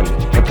it to me,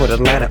 and put a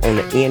ladder on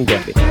the end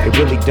of it. It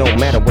really don't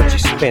matter what you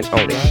spent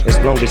on it, as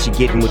long as you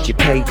getting what you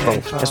paid for.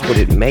 That's what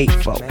it made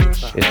for.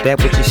 Is that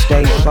what you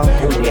stayed for?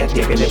 Oh yeah,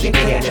 dig it if you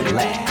can and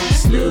laugh.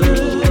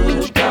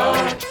 Snoop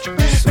Dogg,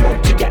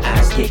 smoke till your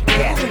eyes get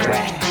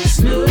cataract.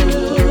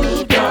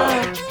 Snoop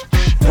Dogg,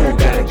 who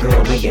got a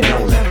girl ringing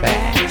on her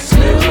back?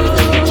 Snoop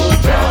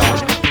Dogg,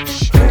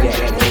 who got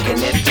a nigga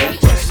that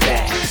paper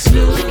stack?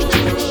 Snoop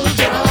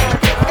Dogg.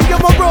 Hey yo,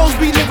 my rolls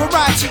be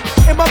Liberace,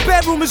 and my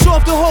bedroom is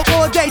off the hook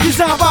all day,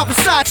 designed by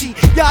Versace.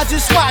 Y'all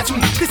just watch me,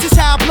 this is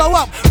how I blow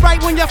up.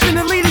 Right when y'all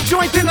finna leave the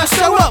joint, then I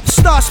show up.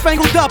 Star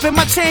spangled up and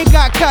my chain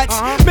got cuts.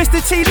 Mr.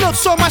 T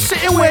looks on my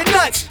shit and wear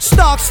nuts.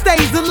 Stark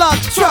stays the luck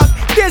truck.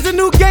 There's a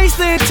new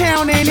gangster in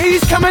town and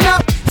he's coming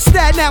up.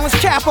 Staten Island's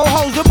capo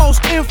holds the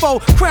most info.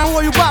 Crown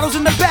Royal bottles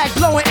in the back,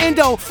 blowing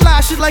endo.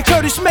 Fly shit like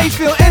Curtis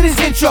Mayfield in his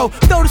intro.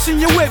 Throw this in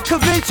your whip,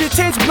 convince your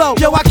tents blow.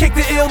 Yo, I kick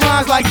the ill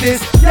lines like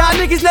this. Y'all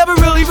niggas never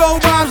really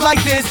wrote rhymes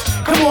like this.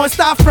 Come on,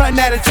 stop frontin'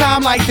 at a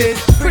time like this.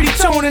 Pretty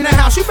tone in the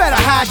house, you better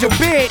hide your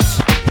bitch.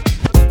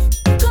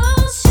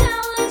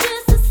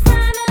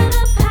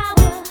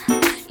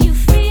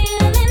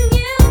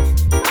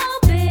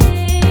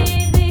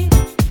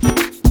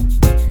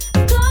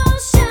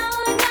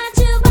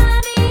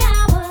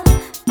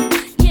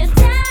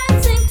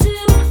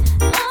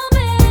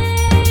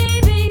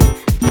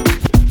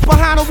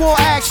 War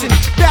action,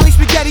 belly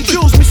spaghetti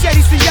juice,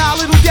 machetes for y'all,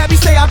 little Debbie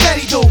say I bet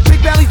he do.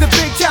 Big bellies, the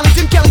big tellies,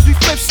 Jim Kellys, we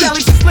flip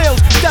sellies and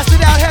slills.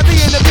 Dusted out heavy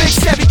in the big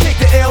Chevy, kick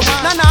the ill.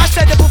 Nah, I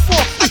said that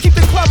before. I keep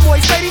the club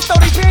boys, ladies throw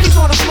their panties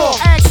on the floor.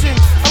 Action,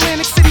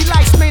 Atlantic City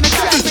lights, main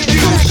attraction.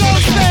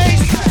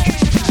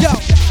 Yo,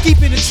 deep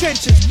in the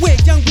trenches,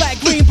 with young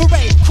black green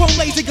beret, chrome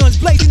laser guns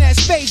blazing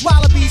as spades,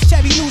 wallabies,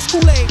 Chevy loose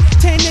Kool-Aid.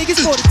 10 niggas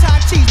for the top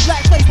cheese,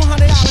 black plates,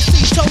 $100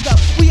 seats, told up.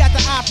 We at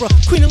the opera,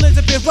 Queen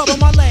Elizabeth rub on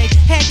my leg,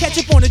 hand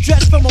ketchup on the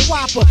dress from a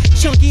Whopper,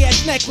 chunky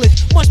ass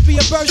necklace, must be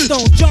a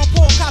birthstone. John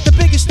Paul caught the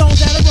biggest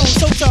stones out of Rome.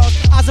 So Charles,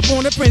 I was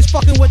born a prince,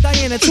 fucking with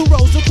Diana, 2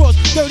 rows across,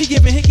 30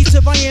 giving hickey to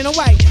Vienna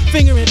White,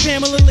 fingering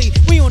Pamela Lee.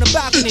 We on the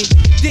balcony,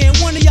 damn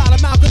one of y'all a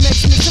Malcolm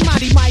X me.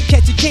 Somebody might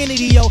catch a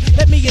Kennedy, yo.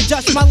 Let me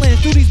adjust my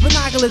lens through these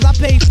binoculars. I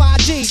pay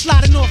 5G,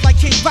 sliding off like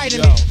King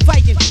Vitamin,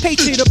 Viking,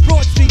 Patriot of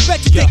Broad Street.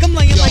 Bet you think I'm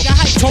laying like a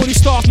hype. Tony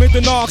Stark made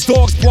the knocks,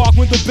 dogs bark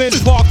when the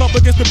Benz parked up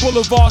against the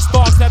boulevard.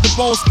 Starks had the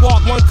bone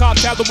spark, one cop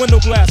had the window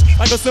glass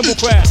like a cymbal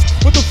crash.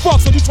 What the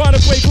fuck, so you trying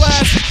to play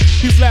glass?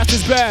 He flashed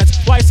his badge,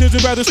 license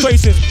and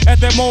registrations. At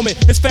that moment,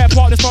 his fat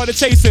partner started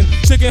chasing.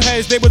 Chicken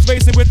heads, they was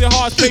racing with their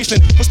hearts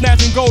pacing. For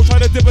snatching gold,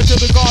 trying to dip into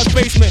the guard's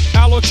basement.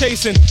 Allo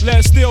chasing,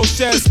 lead still,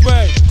 shed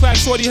spread. Crack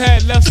shorty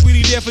head, left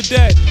sweetie there for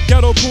dead.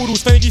 Ghetto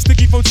poodles, stanky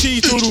sticky from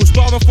cheese doodles.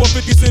 Starving for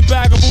 50 cent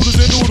bag of oodles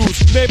and noodles.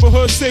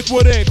 Neighborhood sick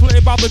with it,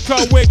 Clinton about to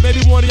cut wick.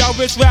 Maybe one of y'all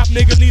rich rap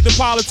niggas need the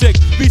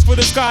politics. Beats for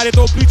the sky, they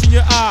throw bleach in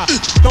your eye.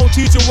 Don't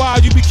teach you why,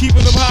 you be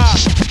keeping them high.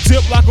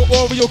 Dip like an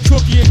Oreo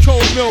cookie in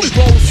cold milk.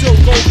 Gold silk,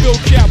 gold bill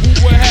cap,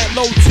 Hoover hat,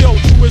 low tilt,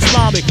 too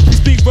Islamic. We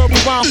speak verbal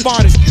rhyme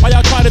phonics. Why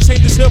y'all try to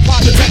change this hip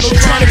hop to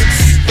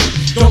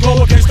technotronics? Don't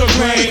go against the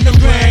grain, the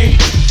grain.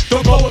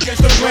 Don't go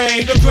against the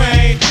grain, the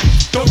grain.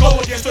 Don't go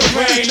against the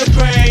grain, the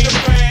grain, the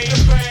grain, the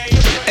grain.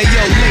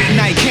 Ayo, late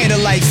night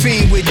candlelight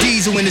fiend with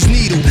diesel in his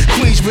needle.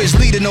 Queensbridge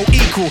leader, no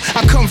equal.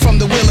 I come from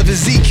the will of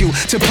Ezekiel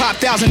to pop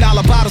 $1,000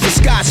 bottles of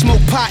scotch,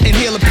 smoke pot, and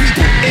heal the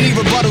people. Any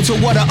rebuttal to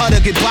what I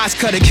utter, get box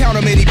cut and count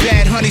 'em any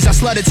bad honeys. I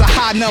slut, it's a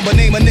high number.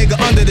 Name a nigga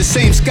under the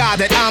same sky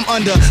that I'm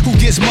under. Who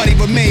gets money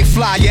remain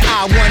fly? Yeah,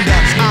 I wonder.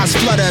 Eyes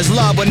flutter as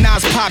love when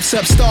Nas pops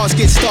up. Stars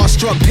get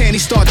starstruck,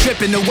 panties start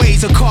dripping the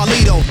ways of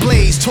Carlito.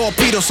 Blaze,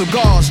 torpedo,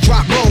 cigars,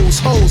 drop rolls,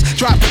 hoes,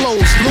 drop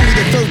clothes. Louis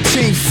the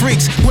 13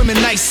 freaks, women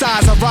nice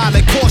size. I ride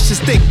like Porsches,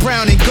 thick,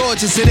 brown and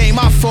gorgeous. It ain't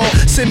my fault.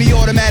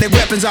 Semi-automatic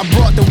weapons, I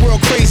brought the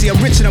world crazy.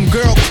 I'm rich and I'm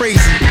girl crazy.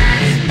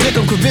 Dick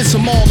 'em, convince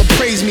them all to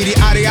praise me. The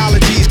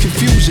ideology is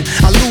confusion.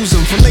 I lose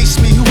them. Relace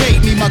me who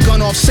hate me, my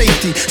gun off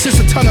safety. Since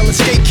the tunnel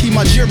escape, keep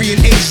my jury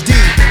in HD.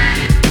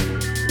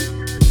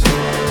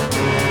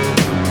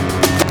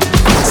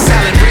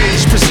 Salad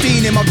rage,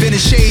 pristine in my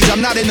vintage shades.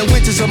 I'm not in the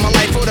winters of my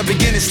life or the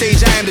beginning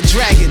stage. I am the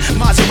dragon.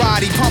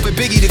 Maserati, pumping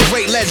Biggie, the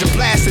great legend,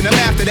 blasting. I'm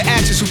after the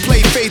actress who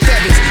played Faith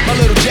Evans. My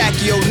little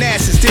Jackie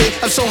Onassis did.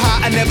 I'm so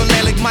high, I never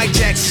land like Mike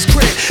Jackson's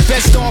crib.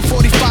 Vest on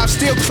 45,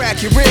 still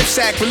crack your ribs.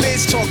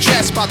 Sacrilege, talk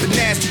trash about the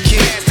nasty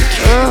kid.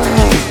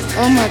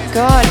 Oh my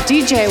god,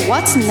 DJ,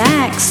 what's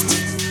next?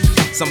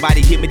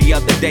 Somebody hit me the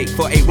other day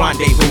for a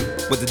rendezvous.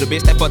 Was it the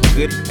bitch that fucked the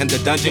goodie and the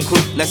dungeon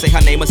crew? Let's say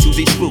her name was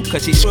Susie Screw,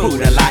 cause she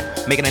screwed a lot,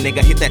 making a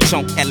nigga hit that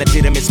chunk at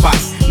legitimate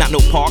spots. Not no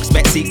parks,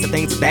 back seats, and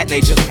things of that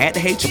nature. Had to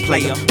hate your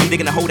player. I'm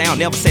digging the hoe down,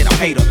 never said I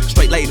hate her.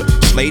 Straight later,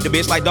 slayed the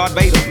bitch like Darth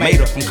Vader.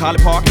 Made her from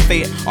College Park and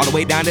Fed, all the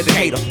way down to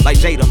Decatur. Like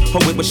Jada, her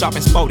whip was sharp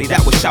and sporty,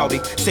 that was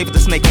shouty. Saved the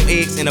snake on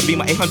eggs in a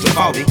Beamer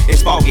 840.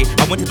 It's foggy.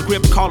 I went to the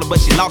crib to call her,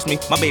 but she lost me.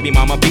 My baby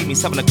mama beat me.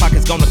 7 o'clock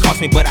is gonna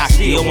cost me, but I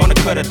still wanna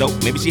cut her though.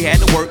 Maybe she had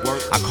to work.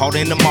 I called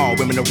her in the mall,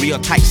 wearing a real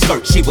tight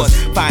skirt. She was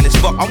fine as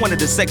fuck. I wanted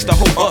to sex the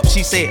hoe up.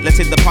 She said, let's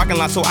hit the parking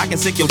lot so I can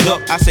sick your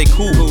duck. I say,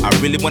 cool. I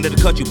really wanted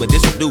to cut you, but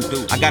this'll do.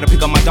 I gotta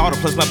pick up my daughter,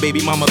 plus my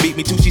baby mama beat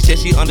me too. She said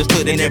she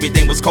understood and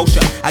everything was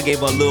kosher. I gave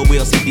her a little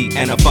Will CD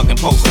and a fucking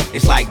poster.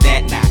 It's like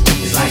that now.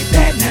 It's like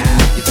that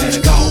now. You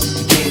better go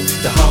and get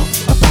the hoe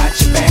about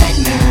your bag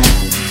now.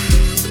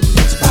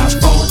 It's about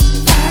 4,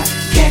 5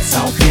 cats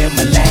off in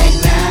my leg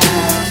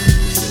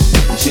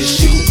now.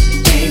 Just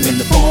shoot game in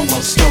the form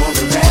of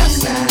story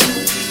raps now.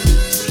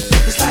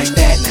 It's like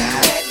that now.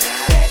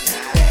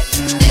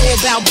 All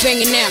about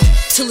banging out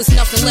till it's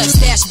nothing less.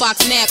 Dash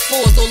box, mag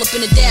 4s all up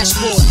in the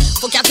dashboard.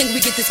 Fuck y'all think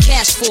we get this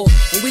cash for?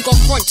 And we gon'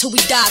 front till we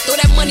die. Throw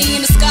that money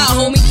in the sky,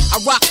 homie.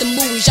 I rock the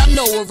movies, y'all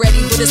know already,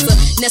 but it's a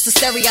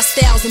necessary. I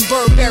styles in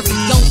Burberry.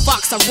 Young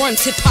Fox, I run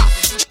hip hop.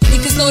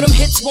 Niggas know them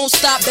hits won't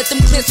stop, bet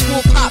them clips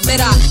will pop.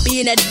 Bet I be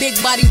in that big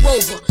body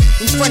Rover.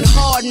 In front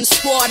hard and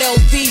squad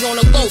LV on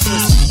the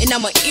loafers. And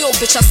I'm a ill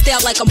bitch, I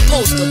style like I'm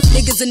poster.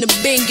 Niggas in the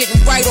bin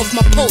getting right off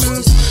my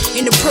posters.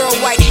 In the pearl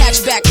white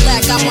hatchback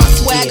black, got my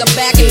swagger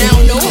back and I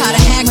don't know how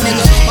to hack,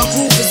 nigga. My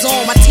groove is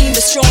on, my team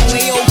is strong,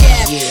 hey yo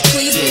Gab.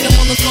 Please be the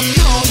motherfucking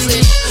homes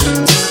in.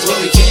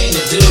 What we came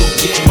to do,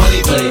 get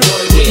money, buddy,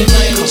 boy, we ain't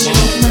playing with you.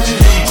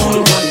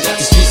 Only one got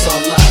the streets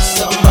on lock,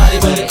 somebody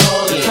better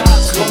call the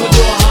cops. What we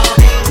doing, huh?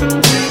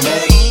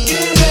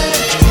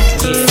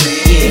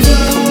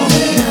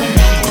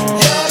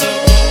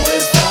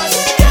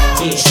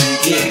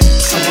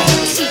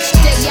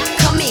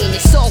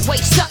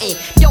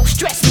 Don't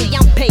stress me,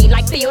 I'm paid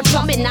like Bill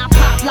Drummond. I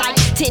pop like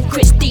 10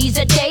 Christies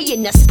a day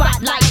in the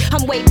spotlight.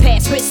 I'm way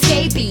past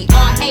risque,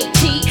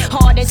 B-R-A-T,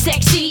 hard and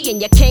sexy,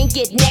 and you can't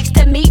get next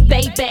to me,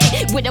 baby.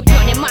 With a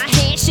blunt in my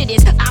hand, shit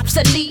is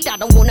obsolete. I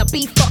don't wanna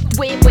be fucked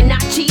with when I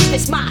cheat.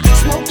 It's my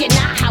smoking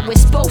eye, how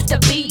it's supposed to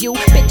be. You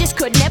bitches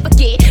could never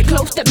get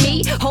close to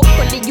me.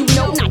 Hopefully you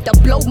know not to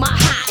blow my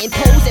high.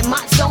 Impose in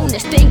my zone,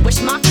 extinguish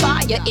my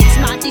fire. It's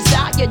my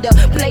desire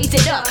to blaze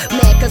it up,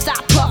 man, cause I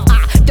puff,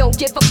 I don't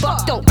give a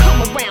fuck. Don't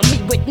come around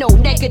me with no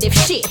negative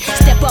shit.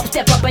 Step up,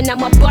 and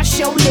I'ma bust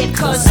your lip,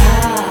 cause I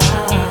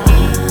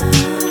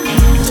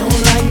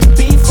don't like to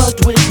be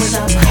fucked with when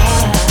I'm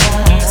high.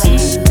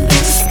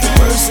 The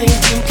worst thing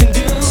you can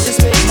do is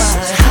make my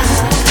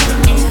high.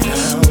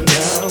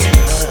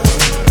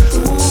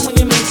 Ooh, when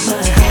you make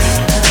my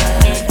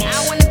high. I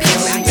wanna be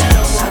around you.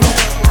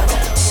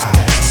 I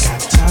ain't got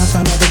time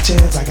for no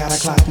bitches, I gotta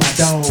clock my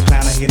dough.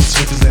 Clown hitting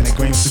switches and the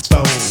green six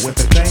fold. With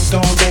the drink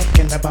on deck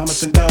and the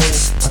bombers and dough.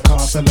 A car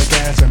full of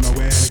gas and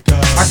nowhere to go.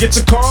 I get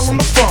your call on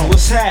the phone.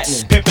 What's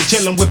happening? Pimpin'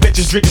 chillin' with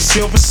bitches drinking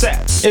silver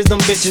sap. Is them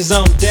bitches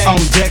on deck? On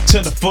deck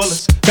to the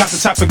fullest. Got the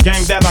type of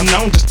game that I'm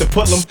known just to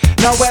pull them.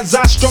 Now as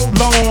I stroll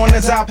on,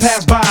 as I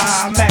pass by,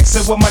 I'm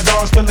maxing with my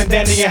dogs feeling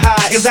dandy and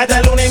high. Is that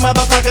loony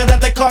motherfucker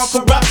that they call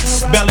corrupt?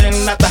 Bellin'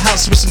 at the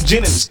house with some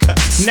gin in his cup.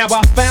 Now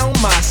I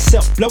found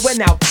myself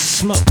blowing out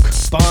smoke,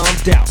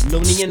 bombed out,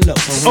 loony and low.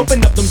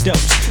 Open up them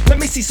doors, let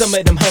me see some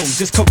of them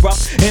hoes. It's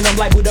corrupt, and I'm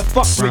like, who the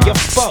fuck for your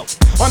foe?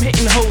 I'm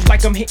hitting hoes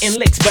like I'm hitting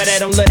licks, but I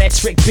don't love that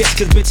trick, bitch,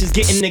 cause bitches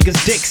getting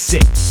niggas dick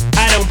sick.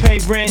 I don't pay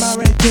rent, my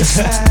rent gets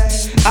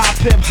paid. I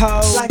pimp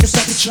hoes like a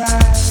second try.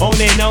 On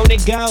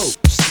it goes.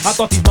 I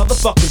thought these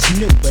motherfuckers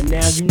knew, but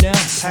now you know.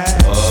 Hey.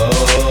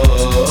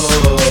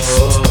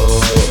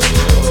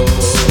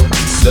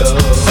 Love.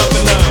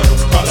 Puppy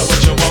love, call it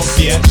what you want,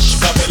 bitch.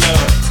 Puppy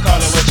love, call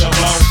it what you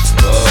want.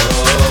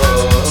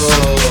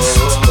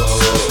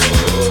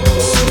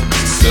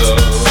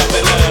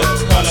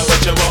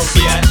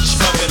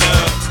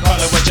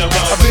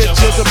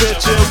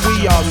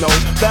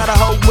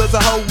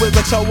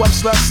 toe up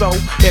slut. So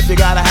if you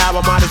gotta have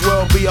her, might as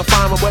well be a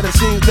fine one. But it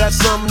seems that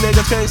some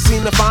niggas can't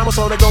seem to find one,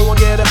 so they go and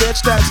get a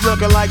bitch that's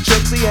looking like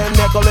Trixie and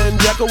Nickel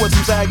and Jekyll with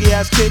some saggy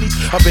ass titties,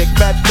 a big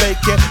fat fake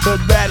kid,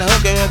 hood bad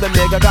hooker, and the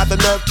nigga got the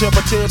nerve to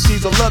pretend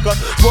she's a looker.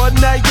 Putting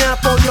that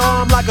yamp on your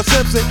arm like a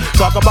Simpson.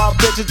 Talk about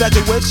bitches that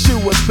you wish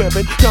you was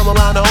pimping. Come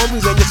around the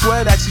homies and you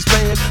swear that she's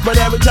paying, but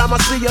every time I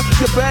see you,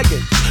 you're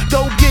begging.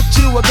 Go get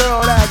you a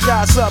girl that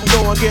got something,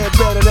 go and get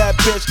rid of that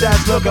bitch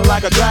that's looking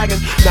like a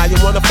dragon. Now you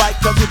wanna fight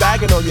cause you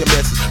bagging on your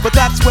missus, but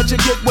that's what you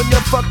get when you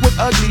fuck with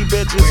ugly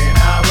bitches. When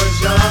I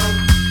was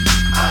young,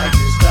 I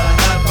used to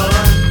have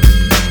fun,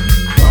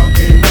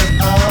 fucking with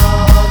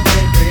all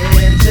the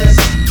bitches.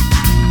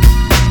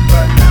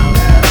 But now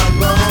that I'm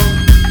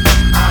grown,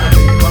 I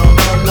leave them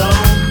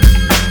alone,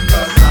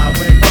 cause I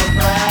went from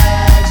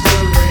rags to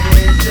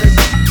riches.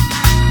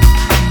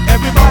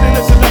 Everybody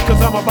listen up cause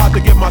I'm about to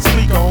get my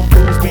speak on.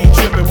 Fools be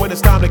tripping when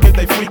it's time to get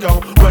they freak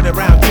on. Running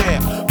around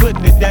town,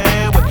 putting it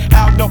down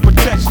without no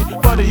protection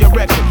for the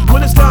erection.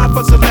 When it's time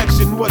for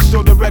selection, what's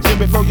your direction?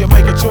 Before you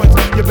make a choice,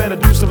 you better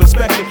do some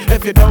inspection.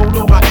 If you don't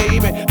know my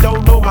aim and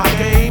don't know my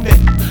game, then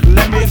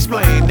let me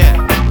explain that.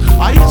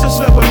 I used to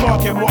sleep with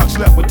Mark and Mark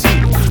slept with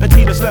Tina, and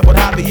Tina slept with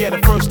Javier. The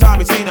first time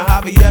he seen her,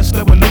 Javier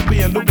slept with Lupe,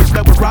 and Lupe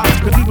slept with Rob,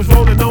 cause he was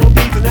rolling on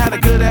these and had a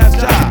good ass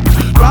job.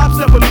 Rob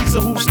slept with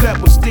Lisa, who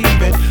slept with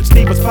Steven.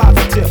 Steve was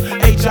positive,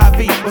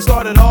 HIV. What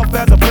started off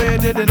as a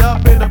plan ended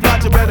up in a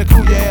plot. You better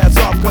cool your ass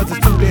off, cause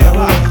it's too damn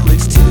hot. Well,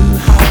 it's too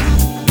hot,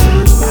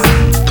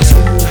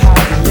 too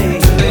hot, lady.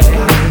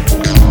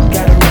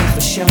 Gotta run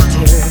for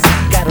shelter,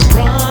 gotta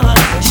run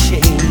for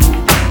shade.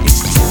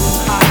 It's too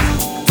hot,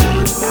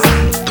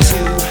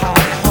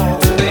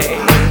 homie.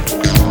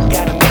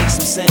 Gotta make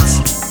some sense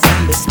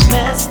from this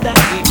mess that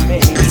we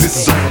made. This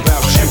is all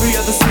about you. Every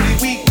other city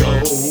we go,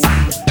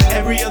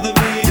 every other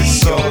video,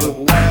 it's all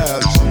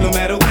about you. No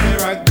matter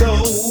where I go,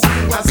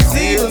 I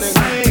see the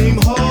same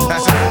hole.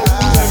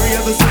 Every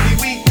other city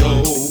we go,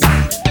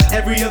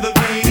 every other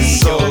video,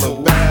 it's all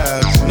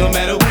about you. No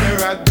matter where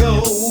I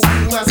go,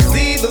 I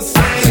see the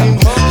same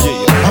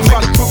hole. I'm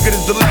about to crooked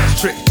as the last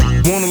trick.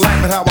 Wanna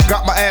laugh at how I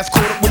got my ass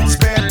caught up with this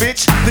bad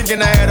bitch?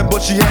 Thinking I had her,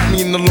 but she had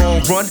me in the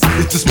long run.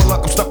 It's just my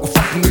luck, I'm stuck with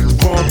fucking with the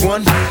wrong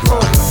one.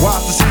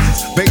 Wise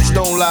decisions, based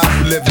on lies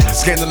we live in.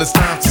 Scandalous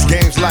times, these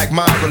games like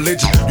my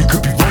religion. You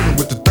could be rolling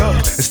with the thug,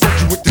 instead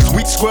you with this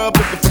weak scrub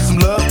looking for some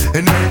love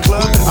in the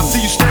club. I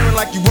see you staring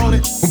like you want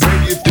it. Well,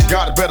 baby, if you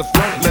got it, better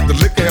flaunt it. Let the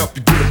liquor help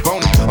you get a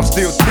bonus. I'm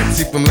still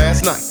tipsy from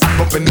last night,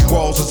 bumping the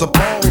walls as a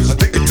pose,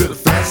 addicted to the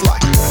fast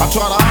life. I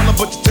try to holler,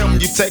 but you tell me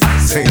you take it,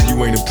 saying you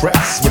ain't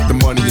impressed with the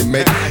money you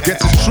make.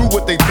 Guess it's true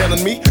what they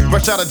telling me.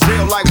 Fresh out of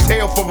jail, life's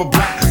hell for a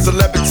black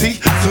celebrity.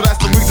 So that's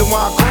the reason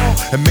why I call,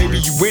 and maybe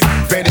you with it.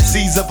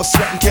 Fantasies of a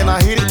sweating, can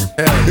I hit it?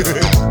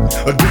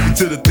 Addicted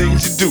to the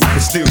things you do,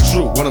 it's still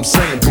true. What I'm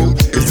saying, boo,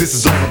 is this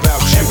is all about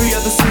you. Every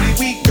other city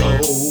we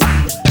go,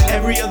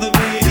 every other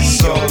video,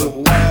 it's all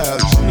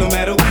about you. No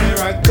matter where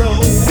I go,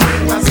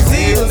 I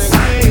see the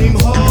same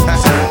hole.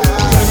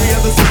 Every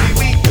other city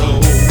we go,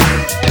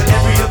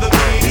 every other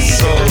video,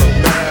 it's all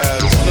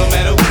about you. No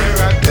matter where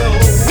I go,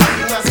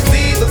 I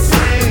see the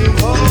same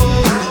hole.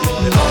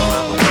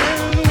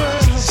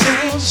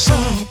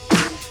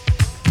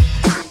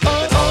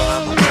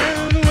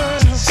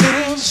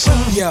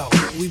 Yo,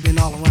 we've been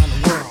all around the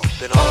world.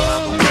 Been all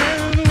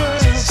around the world.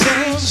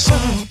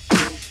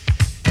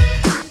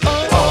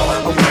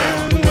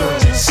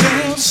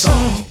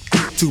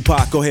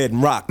 Tupac, go ahead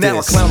and rock now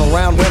this. I clown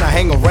around when I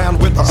hang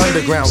around with the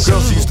underground.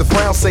 Girls used to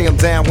frown, say I'm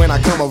down when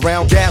I come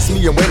around. Gas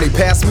me, and when they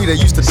pass me, they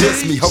used to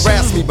diss me,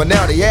 harass me. But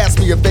now they ask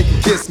me if they can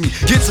kiss me.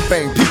 Get some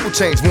fame, people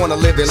change, wanna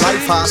live their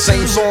life high.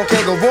 Same song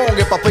can't go wrong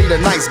if I play the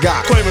nice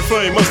guy. Claiming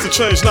fame must have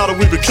changed now that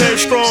we became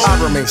strong.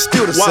 I remain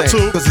still the Why same,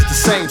 too? cause it's the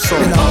same song.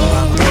 Been all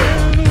around the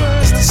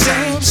world. It's the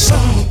same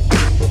song.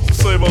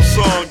 Same old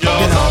song, y'all.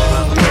 Been all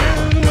around the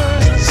world.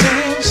 It's the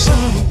same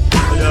song.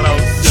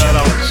 Shout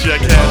out,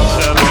 Jackhead,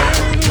 shout out.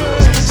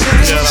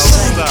 Shout out,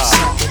 stop.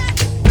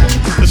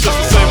 It's just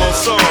the same old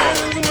song.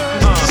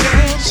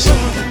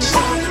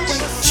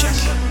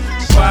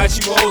 Why'd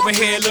you over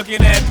here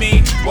looking at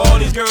me? All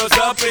these girls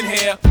up in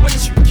here. What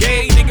you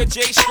gay, nigga?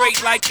 J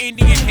straight like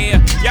Indian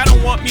hair. Y'all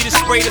don't want me to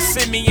spray to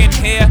send me in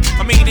here.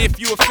 I mean, if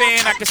you a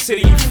fan, I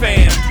consider you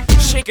fan.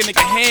 Shake a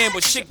nigga hand,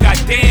 but shit,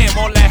 goddamn,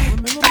 all that.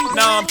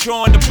 Nah, I'm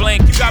drawing the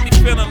blank. You got me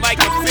feeling like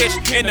a fish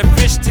in a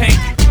fish tank.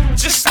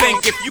 Just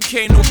think if you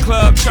came to a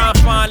club, trying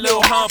to find a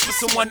little hump for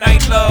some one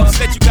night love.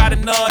 Said you got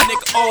another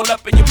nigga all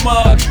up in your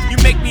mug. You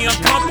make me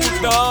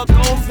uncomfortable, dog.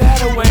 Go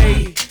that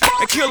away.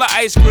 And kill the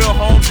ice grill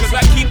home, cause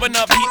I keep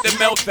enough heat to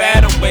melt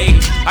that away.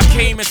 I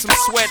came in some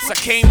sweats, I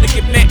came to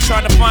get neck,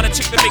 trying to find a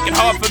chick to make it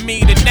hard for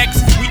me. The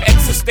next, we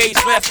exit stage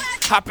left,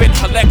 hop in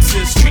her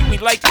Lexus, treat me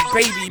like a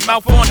baby,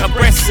 mouth on her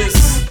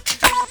breasts.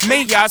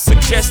 May I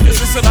suggest this?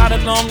 It's a lot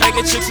of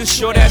long-legged chicks in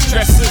short-ass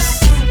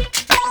dresses.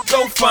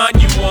 Go find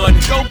you one,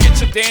 go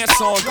get your dance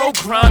on, go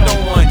grind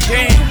on one,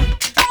 damn.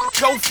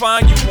 Go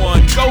find you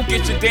one, go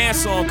get your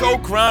dance on, go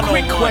grind on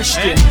one. Quick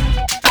question,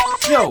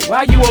 yo,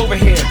 why you over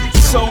here?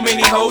 So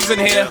many hoes in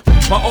here.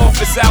 My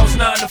office hours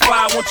 9 to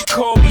 5, won't you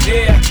call me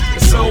there?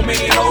 There's so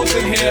many hoes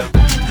in here.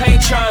 I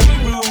ain't trying to be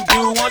rude,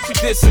 dude, why don't you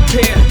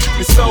disappear?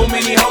 There's so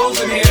many hoes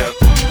in here.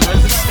 I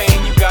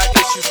understand you got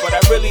issues, but I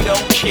really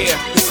don't care.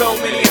 There's so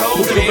many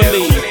hoes in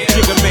here.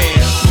 Jigga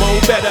man, Mo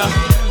better.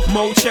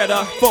 Mo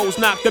cheddar, foes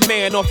knock the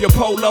man off your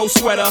polo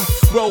sweater.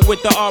 Roll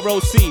with the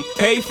ROC,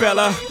 hey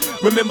fella.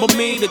 Remember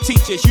me, the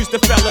teachers used to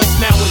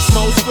fellas. Now it's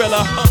Mo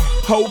Skrilla,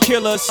 hoe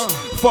killers,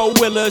 four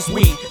wheelers,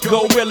 we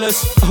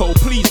gorillas. Oh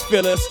please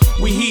fill us,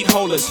 we heat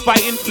holders.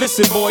 Fighting,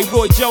 listen boy,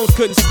 Roy Jones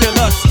couldn't steal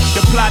us.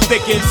 The plot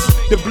thickens,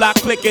 the block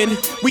clicking.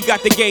 We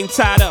got the game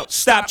tied up,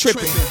 stop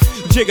tripping.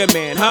 Jigga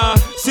man, huh?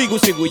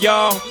 Seagull,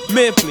 y'all.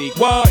 Menfleet,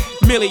 what?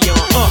 Million,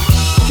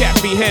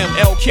 Cappy Ham,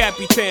 El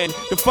Capitan.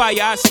 The fire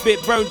I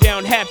spit burned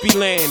down Happy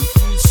Land.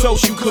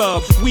 Social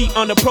club, we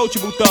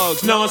unapproachable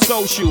thugs,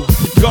 non-social,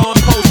 gone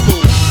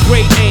postal.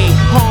 Great aim,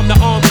 palm the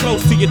arm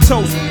close to your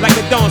toast, like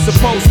a dawn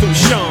supposed to.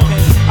 Sean,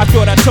 I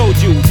thought I told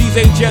you, these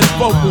ain't just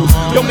vocals.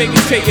 Don't make me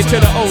take it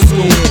to the old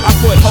school. I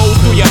put hoes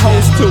through your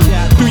hoes too,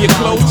 through your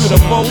clothes, through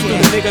the foes, through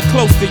the nigga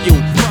close to you.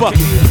 Fuck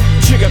it,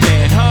 Jigga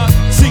man, huh?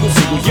 Seagull,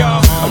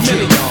 y'all, a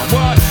million,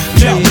 what?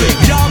 Y'all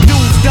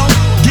dudes don't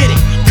get it.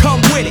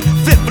 Come with it,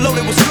 fifth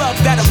loaded with slugs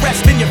that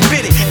arrest in your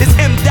fitted. It's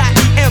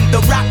M.E.M, the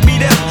rock me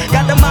them.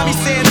 Got the mommy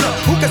saying, look,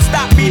 who can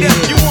stop me them?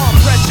 You want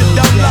pressure,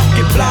 dumb luck,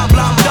 get blah,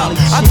 blah, blah.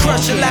 I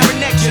crush your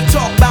larynx, you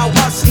talk about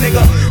us,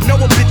 nigga. No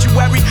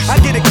obituary, I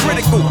get it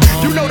critical.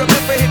 You know the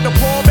flipper hit the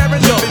ball,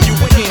 bearing living you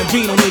with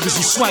Reno niggas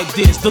who swipe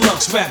this,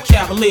 deluxe rap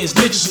cavaliers,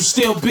 bitches who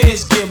still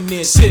biz, give them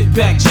this. Sit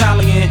back,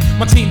 jollyin'.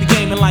 My team be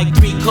gaming like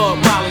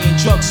 3-card Molly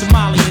drugs,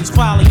 Somalians,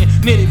 polying,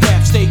 knitted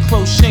rap, stay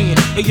crocheting.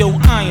 Ayo,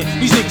 iron,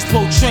 these niggas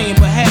portraying,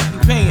 but half be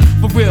paying.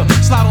 For real,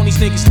 slide on these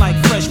niggas like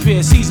fresh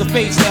beer. Caesar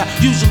face now,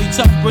 usually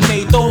tough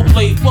grenade, throw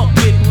play, fuck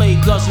getting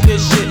laid, guzzle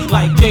this shit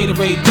like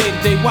Gatorade.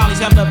 Day-to-day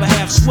Wallies have never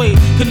half swayed,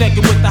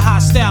 connected with the high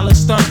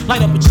stylist,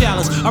 light up a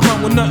chalice. I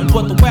run with nothing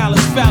but the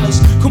wildest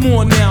phallus. Come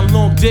on now,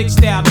 long dick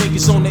style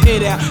niggas on the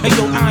hit out. Hey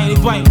yo, I ain't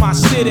invite my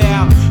sit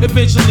out.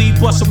 Eventually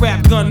bust a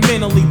rap gun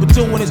mentally, but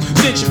doing this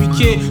century,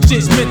 kid,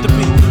 shit's meant to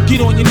be.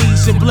 Get on your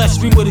knees and bless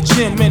me with a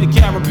gym in the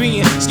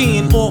Caribbean.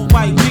 Skiing off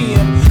white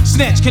BM.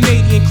 Snatch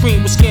Canadian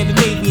cream with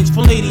Scandinavians,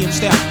 Palladium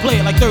style. Play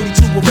it like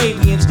 32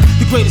 Arabians.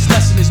 The greatest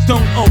lesson is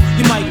don't owe.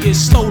 You might get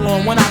stole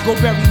on when I go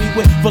bury me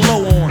with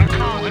below on.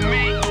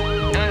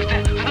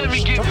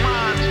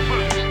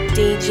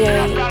 DJ,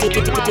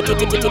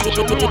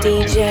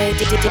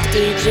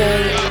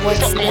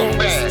 what's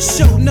next?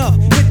 Show enough,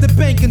 hit the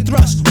bank and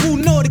thrust.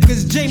 Who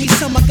Nauticas, Jamie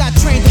Summer got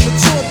trained on the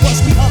tour bus.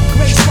 We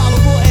upgrade, swallow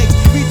raw eggs.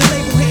 Read the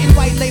label, hitting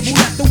white label.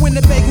 At the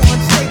Winnebago,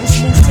 unstable,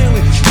 smooth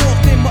sailing.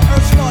 Walked in, my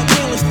earth start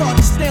nailing,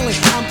 started stealing.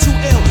 I'm too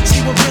ill, she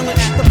revealing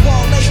at the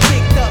ball. They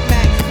kicked up,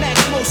 Max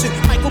Motion,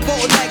 Michael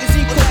Bolton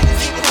magazine.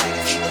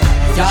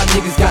 Y'all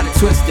niggas got it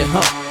twisted,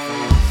 huh?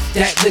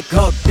 That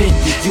liquor bend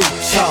you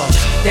charge.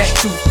 That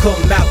truth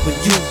come out when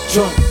you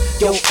drunk.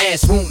 Your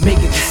ass won't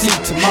make it to see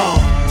tomorrow.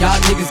 Y'all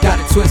niggas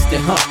got it twisted,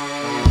 huh?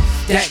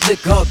 That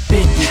liquor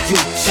bend you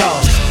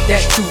charge.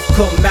 That truth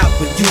come out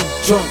when you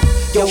drunk.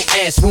 Your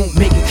ass won't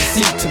make it to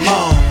see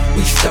tomorrow.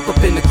 We step up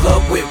in the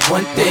club with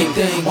one thing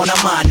on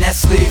our mind,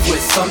 that's sleep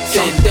with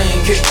something.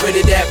 Get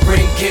rid of that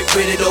ring, get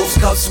rid of those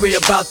cuffs. We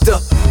about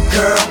the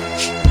girl.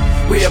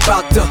 We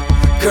about the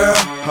girl.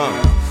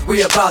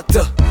 We about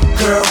the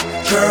girl.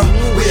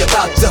 We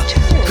about the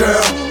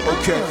girl.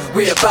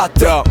 We about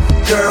the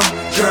girl.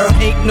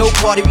 Ain't no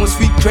party once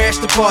we crash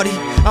the party.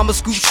 I'ma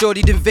scoop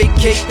shorty, then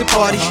vacate the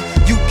party.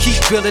 You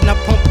keep grilling, I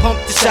pump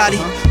the shotty.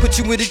 Put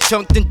you in a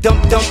chunk, then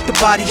dump the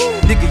body.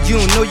 Nigga, you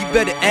don't know, you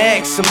better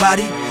ask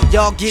somebody.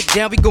 Y'all get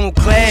down, we gon'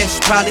 clash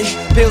probably.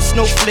 Pale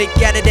snowflake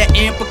out of that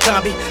amber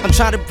combi. I'm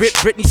tryna rip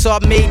Britney, so I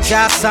made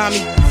Josh sign me.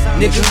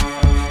 Nigga,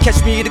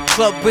 catch me in the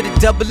club with a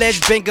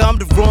double-edged banger, I'm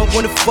the wrong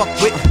one to fuck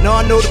with. Now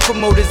I know the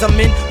promoters, I'm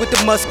in with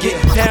the musket.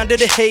 Pound of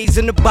the haze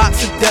in the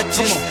box of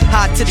Dutchess.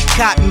 Hot to the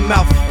cotton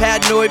mouth.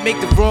 Paranoid, make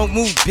the wrong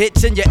move,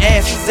 bitch, and your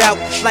ass is out.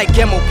 Like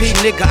MOP,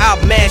 nigga,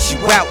 I'll mash you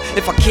out.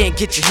 If I can't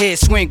get your head,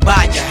 swing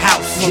by your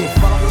house.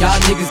 Y'all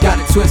niggas got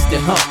it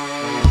twisted, huh?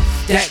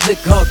 That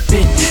liquor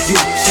bend you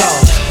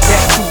charge.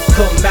 That truth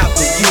come out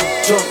when you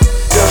drunk.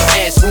 Your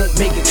ass won't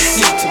make it to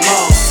see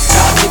tomorrow.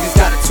 Y'all niggas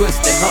got it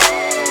twisted, huh?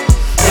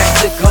 That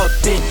liquor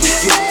bend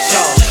you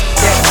charge.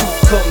 That truth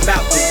come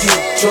out when you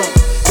drunk.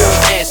 Your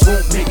ass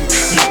won't make it to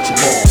see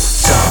tomorrow.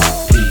 Some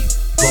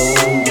people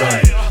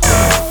run,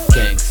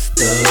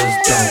 gangsters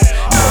don't.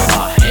 Know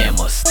my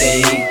hammer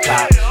stay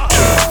cocked.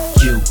 Can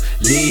you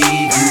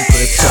leave you?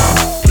 But some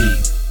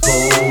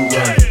people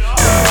run,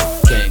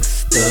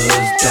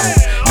 gangsters don't.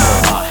 Know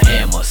my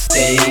hammer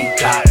stay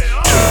cocked.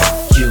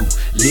 Can you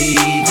leave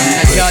you?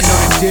 Y'all know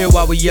the deal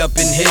while we up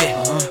in here.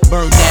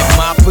 Burn that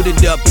mop, put it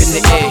up in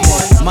the air.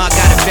 Ma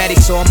got a fatty,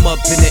 so I'm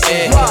up in the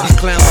air. These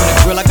clowns on the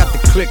grill, I got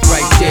the click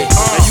right there.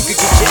 Now you can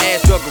get your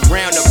ass drug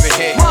around up in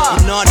here.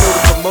 You know I know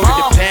the promoter,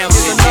 the pounds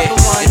in here.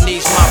 It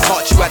needs my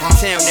part, you out of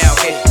town now.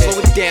 Slow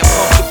it down,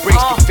 pump the brakes,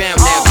 get found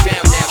now.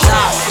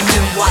 In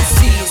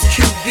NYC is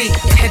Cuba. B,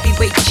 the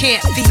heavyweight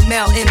champ,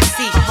 female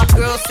MC.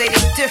 Girls say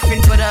they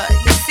different, but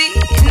you see,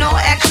 in all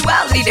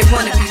actuality, they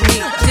wanna be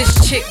me. This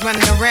chick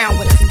running around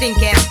with a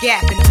stink ass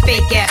gap and a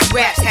fake ass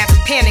raps,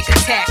 having panic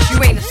attacks.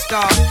 You ain't a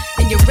star,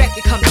 and your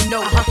record come to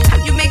know.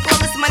 You make all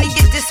this money,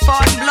 get this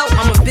far and blow.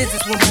 I'm a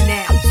businesswoman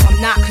now, so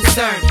I'm not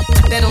concerned.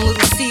 I bet on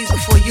little C's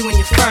before you and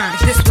your firm.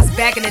 If this was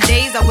back in the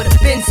days, I would've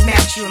been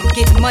smacked you. I'm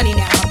getting money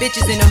now. My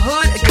bitches in the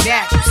hood, I get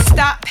at you.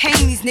 Stop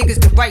paying these niggas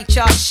to write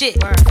y'all shit.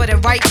 For the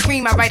right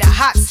cream, I write a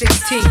hot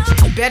 16.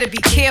 You better be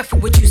careful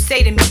what you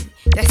say to me.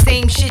 That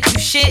same shit you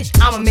shit,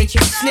 I'ma make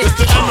you snitch. It's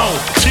the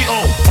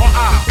M-O-T-O-R-I-O-U-S.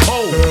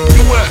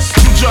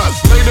 You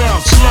just lay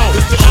down slow.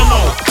 It's the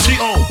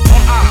M-O-T-O-R-I-O-U-S.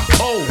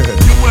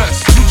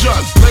 You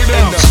just lay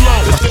down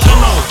slow. It's the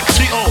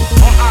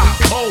M-O-T-O-R-I-O-U-S.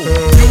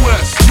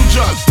 You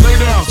just lay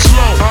down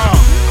slow.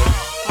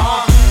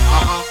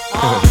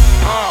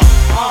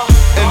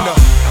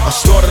 I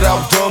started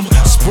out dumb,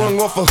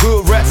 sprung off a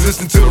hood rat,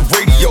 listening to the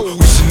radio,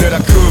 wishing that I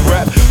could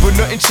rap, but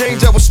nothing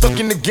changed. I was stuck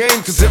in the game,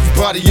 cause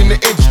everybody in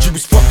the industry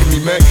was fucking me,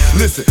 man.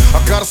 Listen,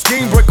 I got a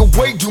scheme, break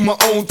away, do my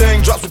own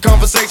thing, drop some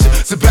conversation,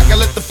 sit back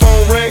and let the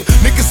phone ring.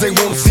 Niggas ain't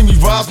wanna see me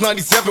rise,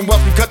 97, watch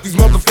me cut these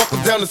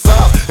motherfuckers down the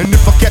side. And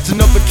if I catch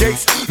another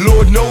case,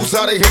 Lord knows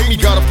how they hate me.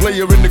 Got a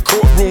player in the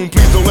courtroom,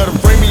 please don't let him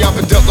frame me. I've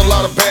been dealt a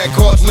lot of bad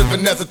cards,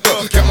 living as a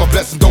thug. Count my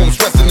blessings, don't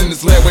stressing in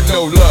this land with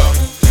no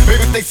love.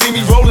 Baby, if they see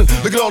me rolling,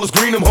 look at all this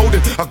green I'm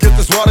holding. I'll get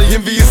this water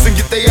envious and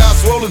get their eyes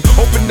swollen.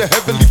 Hoping the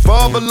heavenly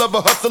father,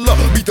 lover, hustler,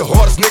 be the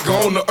hardest nigga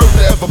on the earth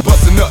to ever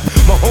bustin' up.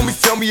 My homies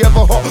tell me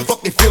ever hard,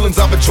 fuck their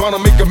feelings. I've been trying to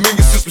make a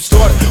million since we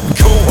started. We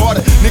cold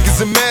hearted,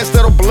 niggas in masks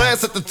that'll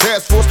blast at the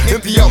task force.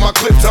 Empty out my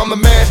clip, time to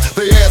mash,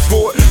 they ask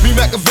for it. Me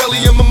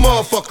Machiavelli and my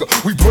motherfucker,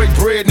 we break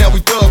bread, now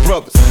we thug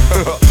brothers.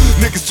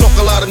 Niggas talk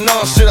a lot of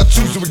non-shit, I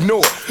choose to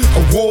ignore it.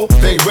 A war,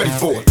 they ain't ready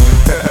for it.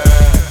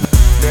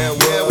 Now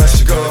what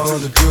you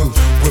gonna do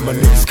when my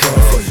niggas come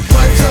for you?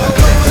 What y'all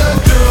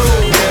gonna do?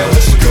 Now what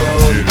you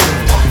gonna do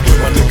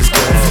when my niggas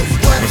come for you?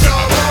 What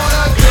y'all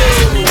gonna do?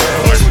 Now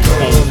what you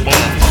gonna do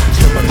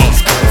when my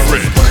niggas come for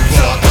you? What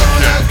y'all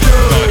gonna do?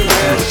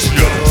 Now what you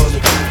gonna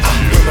do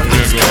when my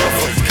niggas come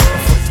for you?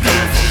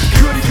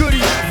 Goody,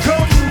 goody,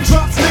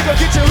 gumdrops, nigga,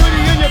 get your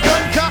hoodie and your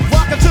gun cock,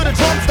 rockin' to the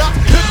drum stop,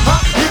 hip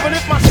hop, even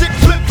if my shit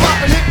flip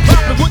floppin', hip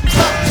hoppin', wouldn't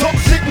stop, talk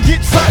shit and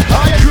get shot.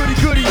 Oh yeah, goody,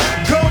 goody,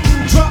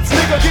 gumdrops,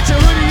 nigga, get your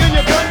hoodie and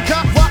your gun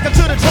cock, rockin'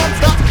 to the drum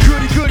stop.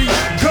 Goody, goody,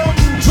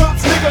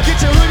 gumdrops, nigga,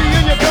 get your hoodie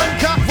and your gun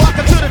cock,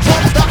 rockin' to the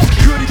drum stop.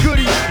 Goody,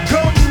 goody,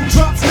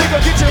 gumdrops, nigga,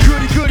 get your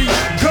goody, goody,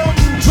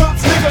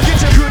 gumdrops, nigga, get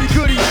your goody,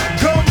 goody,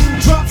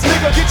 gumdrops,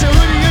 nigga, get your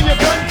hoodie and your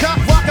gun cock,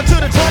 rockin' to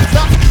the drum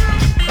stop.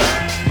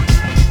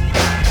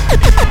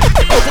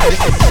 This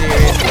is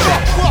serious.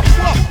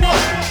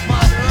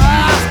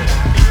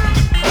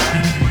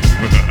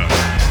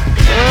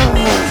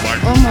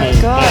 Oh my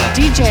god,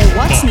 DJ,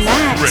 what's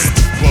next?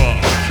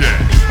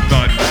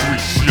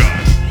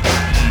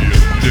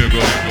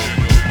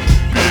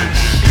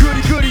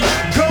 Goody, goody,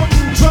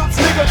 gumdrops,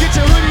 nigga, get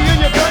your hoodie and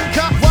your gun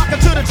cock, rockin'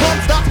 to the drum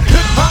stop.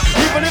 Hip hop,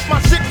 even if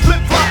my shit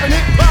flip floppin',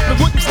 hip hoppin',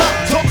 wouldn't stop,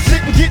 talk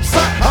shit and get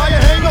shot. How you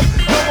hang 'em?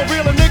 Know a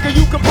realer nigga,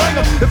 you can bring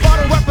 'em. If I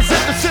don't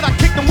represent the shit, I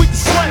kick them, we can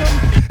slay 'em.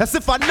 As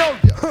if I know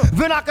ya,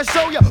 then I can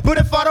show ya. But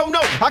if I don't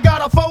know, I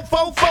got a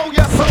 4-4-4,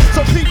 yeah.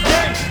 So peep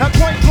game, at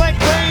point blank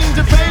range,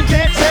 your fame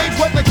can't change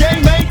what the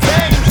game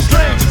maintains.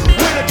 Strange,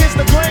 win against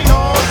the grain,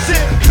 oh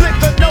shit. Flick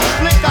or no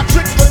flick, got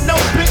tricks for no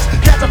bitch.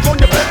 Catch up on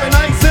your pimp and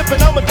I ain't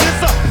zippin', I'm a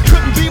disser.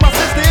 Couldn't be my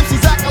sister if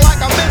she's acting like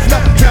I miss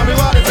her. Tell me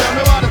why they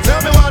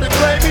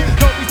play me.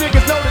 Don't these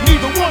niggas know that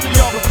neither one of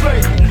y'all will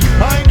play me.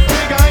 I ain't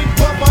big, I ain't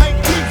buff, I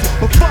ain't easy,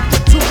 but fuck the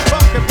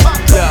Tupac and Pop.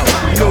 Yo,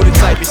 you know the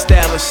type of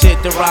style of shit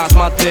that rides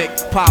my dick.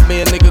 Pop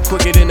me a nigga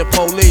quicker than the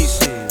police.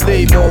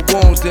 Leave more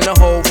wounds than a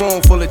whole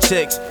room full of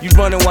chicks. You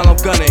running while I'm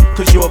gunning,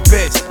 cause you a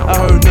bitch. I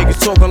heard niggas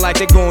talking like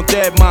they gon'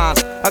 dead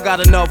mines. I got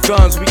enough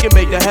guns, we can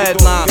make the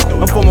headline.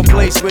 I'm from a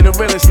place where the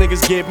realest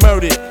niggas get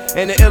murdered,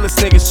 and the illest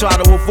niggas try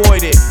to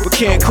avoid it, but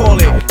can't call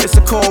it. It's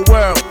a cold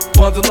world.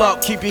 Bundle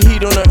up, keep your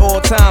heat on at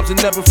all times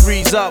and never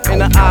freeze up. In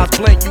the eyes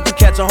blink, you can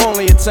catch a hole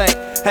in your tank.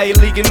 How you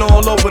leaking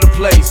all over the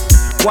place.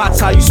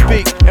 Watch how you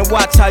speak and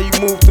watch how you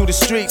move through the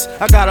streets.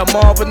 I got a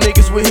mob of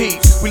niggas with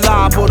heat. We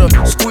live for the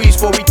squeeze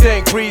before we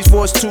think. Breeze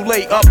before it's too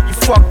late. Up, you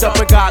fucked up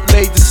and got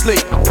laid to sleep.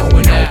 I'm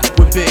going out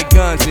with big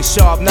guns and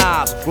sharp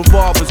knives.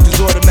 Revolvers,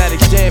 cause automatic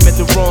jam at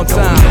the wrong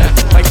time.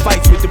 Like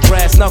fights with the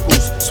brass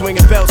knuckles.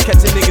 Swinging belts,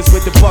 catching niggas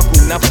with the buckle.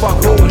 Now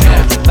fuck going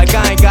out. Like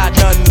I ain't got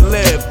nothing to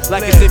live.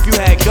 Like as if you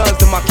had guns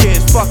to my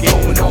kids. Fuck it.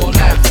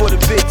 For the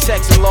big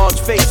checks and large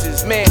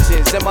faces.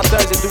 Mansions and my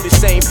dungeon do the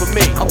same for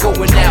me. I'm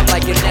going out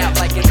like it out,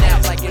 like it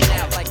out.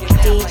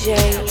 DJ,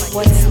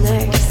 what's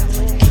next?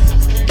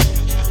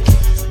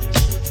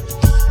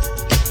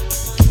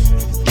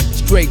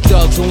 straight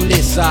thugs on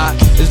this side.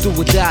 Let's do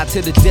or die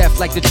to the death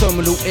like the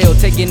terminal ill,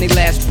 taking their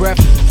last breath.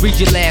 Read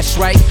your last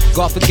right.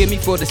 God forgive me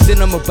for the sin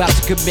I'm about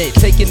to commit.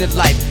 Taking the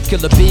life,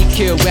 kill or be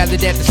killed. Rather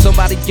that than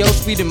somebody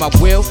else feeding my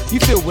will. You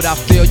feel what I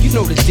feel, you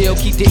know the deal.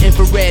 Keep the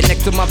infrared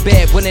next to my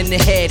bed. One in the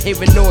head,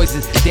 hearing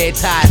noises. Dead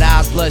tired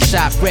eyes,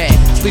 bloodshot red.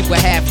 Sleep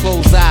with half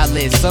closed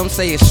eyelids. Some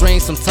say it's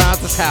strange,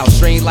 sometimes that's how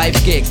strange life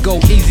get. Go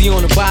easy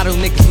on the bottle,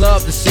 niggas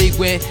love to see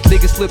when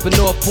niggas slipping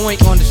off point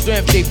on the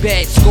strength they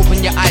bet.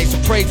 Scoping your eyes,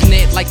 appraising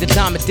it like the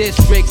Diamond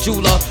District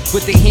jeweler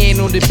with their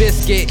hand on the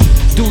biscuit.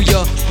 Do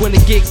ya when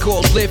it get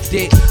caught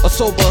lifted or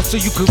sober so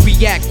you can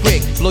react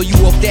quick? Blow you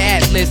off the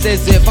atlas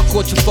as if I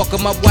caught you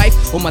fucking my wife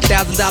on my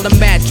 $1,000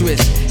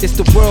 mattress. It's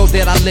the world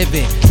that I live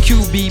in.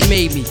 QB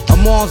made me.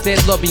 I'm moms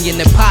that love me and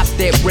the pops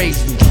that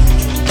raised me.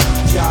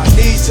 Y'all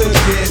need to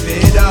give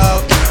it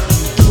up.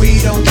 We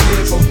don't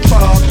give a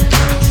fuck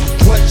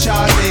what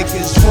y'all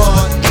niggas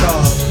want.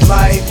 Love,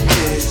 life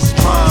is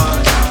mine.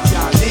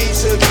 Y'all need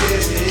to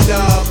give it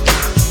up.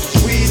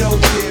 We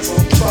don't give a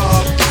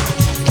fuck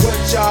what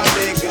y'all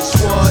niggas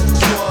want.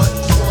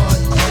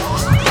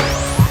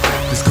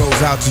 This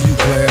goes out to you,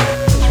 player.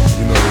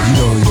 You know who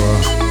you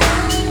are.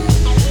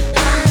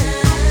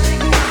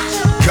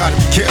 Gotta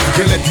be careful,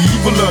 can't let the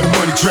evil of the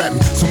money trap me.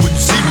 So when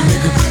you see me,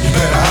 nigga, you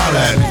better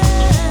holler at me.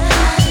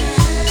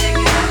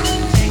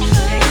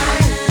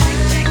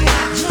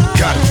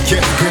 Gotta be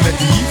careful, can't let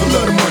the evil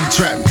of the money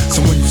trap me. So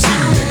when you see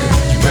me, nigga,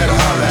 you better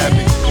holler at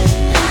me.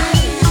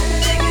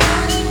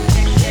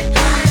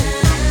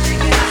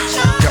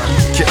 Gotta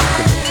be careful,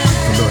 can't let the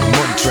evil of the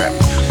money trap me.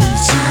 When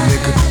you see me,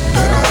 nigga, you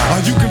better holler.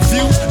 Are you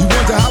confused? You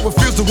wonder how it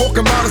feels to walk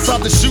around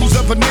inside the shoes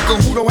of a nigga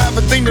who don't have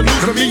a thing to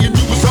lose. Me and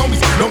you was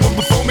homies. No one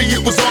before me,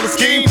 it was all a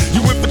scheme.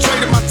 You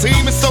infiltrated my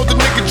team and sold the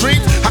nigga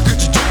dreams. How could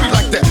you do me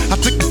like that? I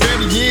took the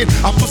family in.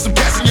 I put some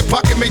cash in your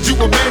pocket, made you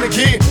a man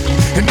again.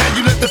 And now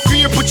you let the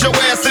fear put your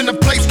ass in a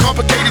place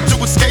complicated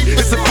to escape.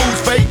 It's a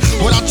fool's fate.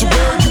 Without your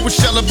word, you a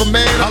shell of a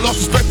man. I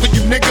lost respect for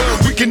you, nigga.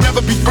 We can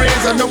never be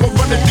friends. I know I'm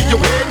running through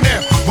your head now.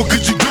 What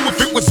could you do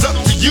if it was up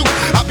to you?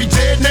 I'd be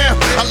dead now.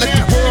 I let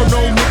the world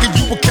know, nigga,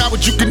 you a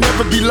coward. You can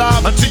never be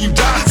live until you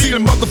die. See the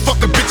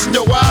motherfucking bitch in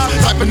your eyes.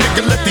 Type of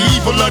nigga, let the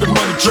evil of the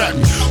money trap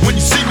me. When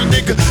you see me,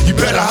 nigga, you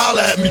better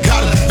holler at me.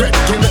 Gotta be ready,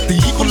 can't let the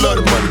evil of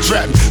the money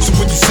trap me. So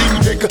when you see me,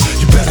 nigga,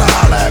 you better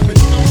holler at me.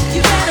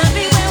 You better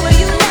beware where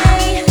you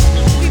lay.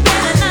 You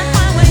better not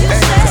find where you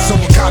stay.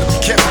 Someone gotta be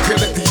careful,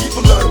 can't let the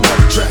evil of the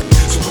money trap me.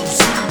 So when you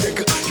see me,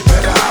 nigga, you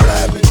better holler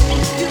at me.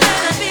 You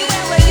better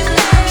beware where you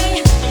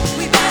lay.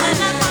 We better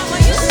not find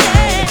where you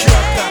stay.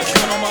 Got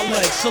gun on my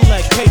legs,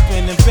 select paper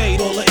and invade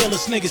all the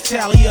illest niggas.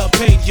 Tally up,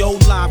 paid yo,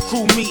 live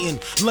crew meeting.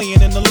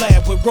 Laying in the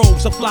lab with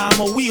robes, a fly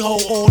mo, we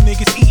hold all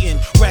niggas eating.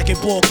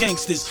 Racquetball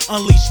gangsters,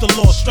 unleash the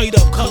law, straight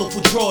up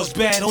colorful drawers.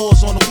 Bad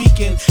whores on the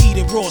weekend, eat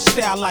it raw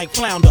style like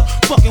flounder.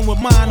 Fucking with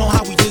mine on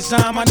how we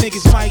design, my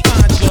niggas might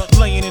find ya.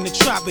 Laying in the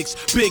tropics,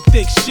 big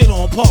thick shit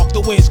on park.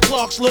 The way his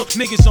clocks look,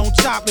 niggas on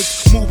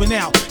topics. Moving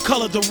out,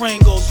 color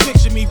Durangos,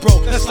 picture me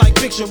broke. That's like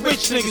picture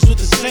rich niggas with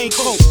the same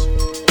coats.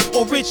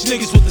 Or rich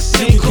niggas with the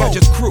same coat.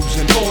 Catch us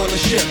cruising, blowing the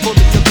shit,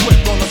 pulling the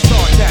clip on the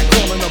start that,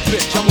 calling a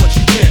bitch. I'm what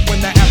you get when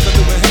that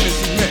afternoon with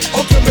Hennessy mix.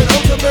 Ultimate, oh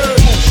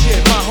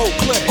shit, my whole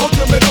clique.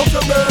 Ultimate.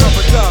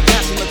 Rubber dub,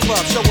 that's in the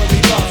club, showing me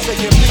love.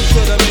 Saying peace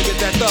to the niggas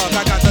that thug.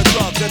 I got the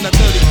drugs and the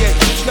 30 gauge.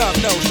 Snub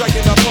nose,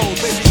 striking up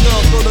hoes. Baby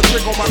girls, throw the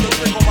trick on my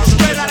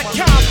straight out of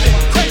Compton,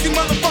 crazy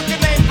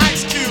motherfucker named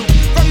Ice Cube.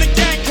 From the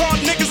gang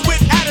called niggas with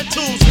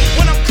attitudes.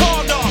 When I'm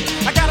called off,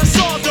 I got a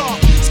sawed off.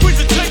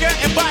 Squeeze the trigger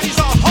and bodies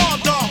are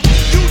hauled off.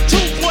 You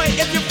too, boy,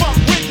 if you fuck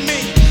with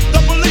me.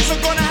 The police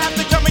are gonna have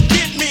to come and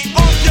get me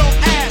off your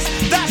ass.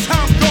 That's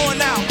how I'm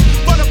going out.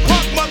 For the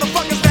punk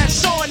motherfuckers that's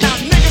showing out.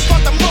 Niggas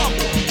want to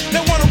mumble,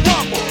 they wanna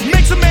rumble.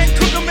 Mix 'em and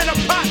cook 'em in a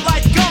pot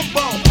like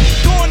gumbo.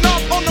 Going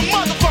off on the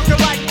motherfucker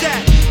like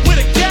that. With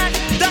a gat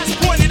that's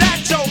pointed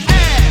at your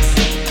ass.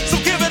 So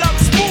give it up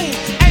smooth.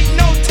 Ain't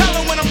no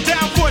telling when I'm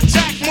down for a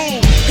jack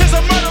move. Here's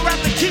a murder rap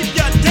to keep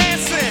ya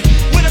dancing.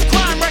 With a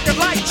crime record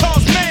like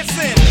Charles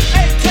Manson.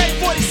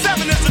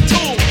 AK-47 is a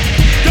tool.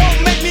 Don't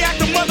make me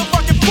act a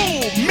motherfucking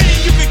fool. Me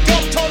and you can go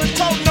toe to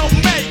toe, no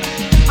mate.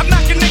 I'm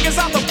knocking niggas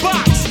out the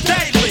box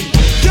daily.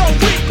 Yo,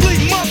 weekly,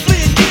 monthly,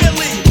 and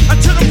yearly.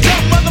 Until them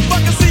dumb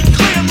motherfuckers see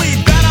clearly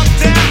that I'm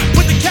down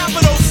with the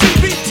capital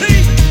CBT.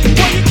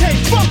 Boy, you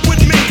can't fuck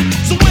with me.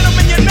 So when I'm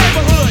in your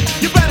neighborhood,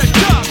 you better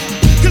duck.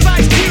 Cause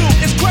Ice Cube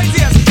is crazy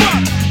as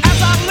fuck. As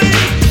I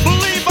leave,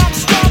 believe I'm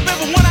starving.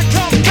 But when I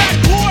come back,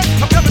 boy,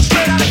 I'm coming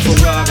straight out of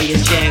Ferrari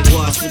and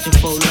Jaguar, switching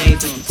 4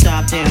 lanes with the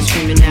top down,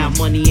 screaming out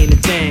money ain't a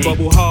thing.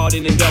 Bubble hard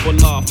in the double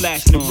law,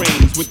 flashing the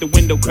rings with the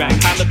window crack.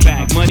 Holla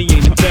back, money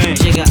ain't a thing.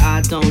 Jigga,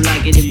 I don't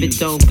like it if it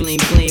don't gleam.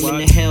 In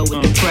the hell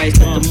with the price,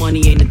 but the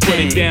money ain't a thing. Put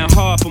it down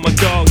hard for my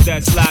dogs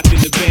that's locked in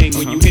the bang.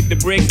 When you hit the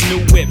bricks, new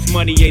whips,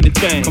 money ain't a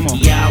thing. Come on.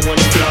 Yeah, I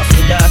wanna floss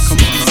with us.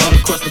 All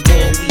across the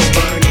board, we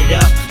burn it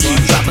up.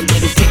 Drop a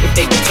little ticket,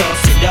 they can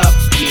toss it up.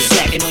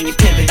 Slacking on your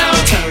pimpin',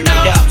 turn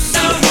it up. See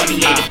the money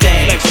ain't a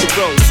thing. Flex the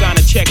road, sign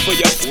a check for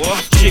your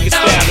Jigga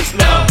style is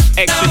low,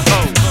 X and O.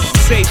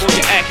 Save all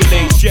your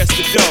accolades, just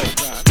the dough.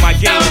 My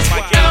game is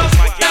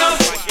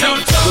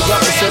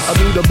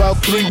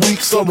 3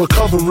 weeks of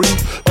recovery,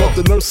 but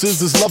the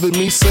nurses is loving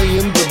me,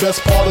 saying the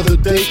best part of the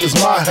day is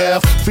my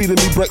half, feeding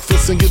me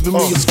breakfast and giving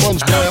me a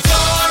sponge bath.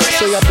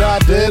 Say I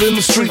died dead in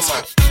the streets.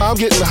 I'm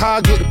getting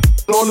high, getting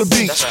on the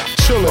beach,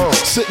 chilling,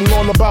 sitting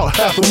on about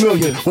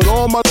 $500,000 with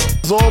all my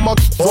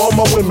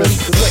women.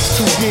 The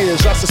next 2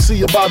 years, I should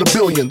see about $1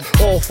 billion,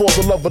 all for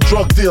the love of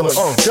drug dealing.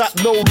 Got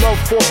no love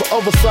for the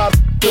other side.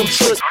 Them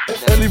trick.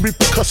 Any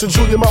repercussions,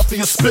 Junior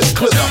Mafia spit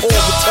clip all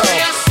the time.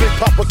 Big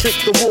Papa kick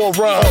the raw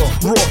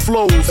rhymes, raw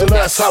flows, and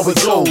that's how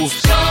it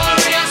goes.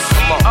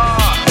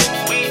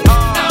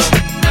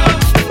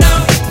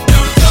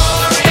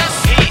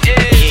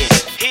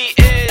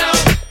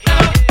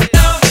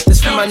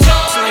 This for my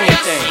swinging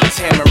things,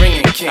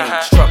 hammering king,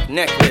 struck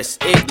necklace,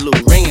 igloo,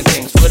 ringing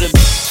things for the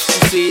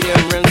you see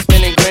them rims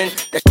spinning grin.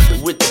 That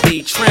with the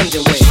beat trimmed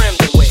and way.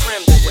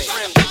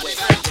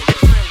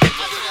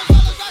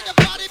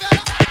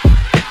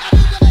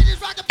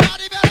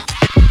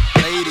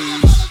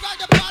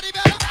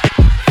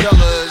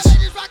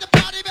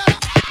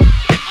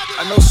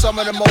 Some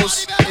of the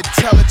most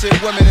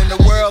intelligent women in the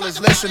world is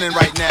listening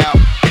right now.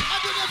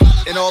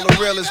 And all the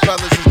realest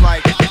brothers is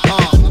like,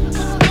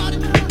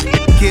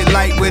 get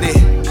light with it.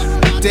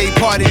 Day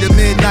party to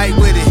midnight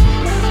with it.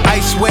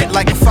 Ice wet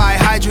like a fire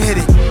hydrant hit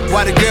it.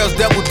 While the girls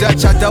double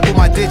dutch, I double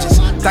my digits.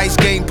 Dice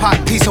game, pop,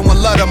 peace, and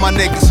one love to my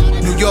niggas.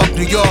 New York,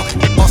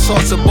 all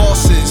sorts of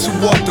bosses who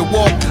walk the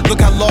walk. Look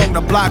how long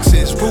the blocks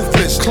is.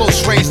 Ruthless,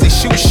 close range, they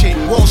shoot shit.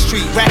 Wall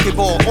Street,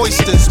 racquetball,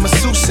 oysters,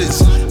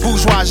 masseuses.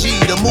 Bourgeoisie,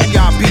 the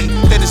mooyah beat.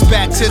 Then it's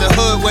back to the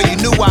hood where you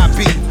knew I'd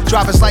be.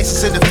 Driver's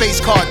license in the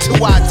face card, 2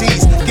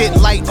 IDs. Get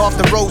light off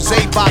the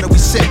rosé bottle we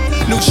sip.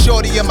 New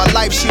shorty in my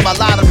life, she my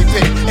lottery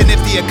pick. And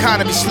if the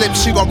economy slips,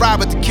 she gon' ride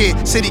with the kid.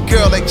 City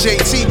girl like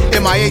JT,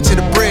 MIA to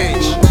the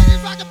bridge.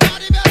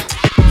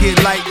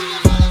 Get light.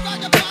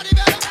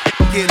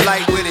 Get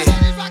light with it.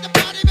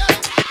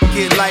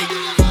 Get light.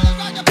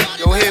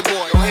 Yo, here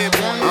boy.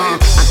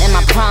 I'm in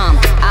my prime,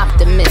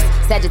 optimist.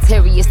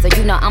 Sagittarius, so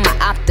you know I'm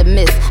an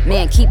optimist.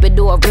 Man, keep it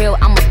all real,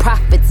 I'm a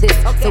prophetess.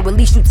 So at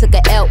least you took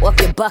a L off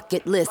your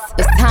bucket list.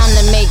 It's time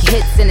to make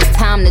hits and it's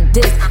time to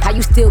diss. How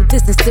you still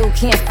diss and still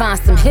can't find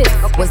some hits?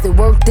 Was it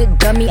worth it,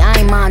 dummy? I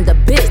ain't mind a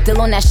bit.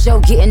 Still on that show,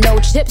 getting no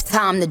chips,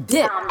 time to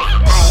dip.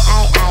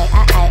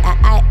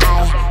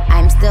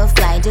 I'm still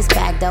fly, just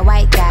bag the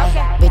white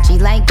guy. Richie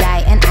like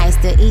guy, and I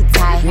still eat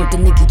Thai. Want the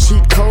nigga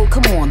cheat code?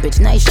 Come on, bitch,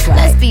 nice try.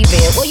 Let's be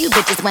real, all you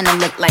bitches wanna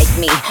look like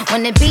me.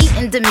 Wanna be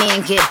in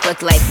demand, get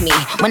booked like me.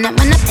 Wanna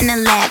run up in the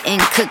lab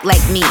and cook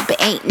like me.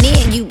 But ain't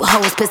near you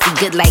hoes pussy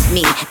good like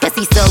me.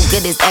 Pussy so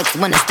good his ex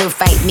wanna still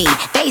fight me.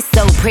 Face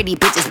so pretty,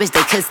 bitches wish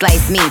they could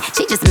slice me.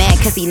 She just mad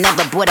cause he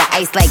never bought a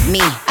ice like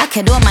me. I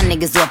cut all my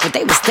niggas off, but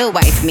they would still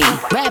wife me.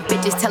 Rap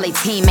bitches tell they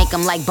team make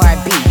them like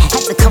Barbie.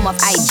 Had to come off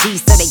IG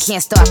so they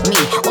can't stop me.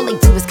 All they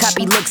do is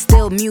copy, look,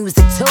 still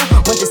music too.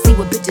 Want to see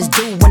what bitches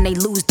do when they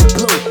lose the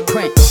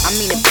blueprint. I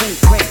mean a pink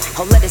print,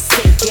 oh let it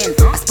sink in.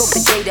 I spoke to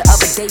Jay the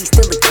other day,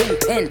 still a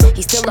kingpin.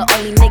 He's still the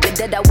only nigga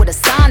that I would've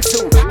signed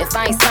to. If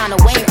I ain't signed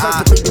away,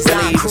 perfectly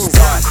designed crew.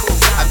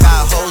 I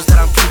got hoes that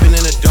I'm keeping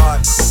in the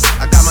dark.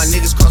 I got my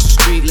niggas cross the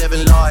street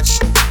living large.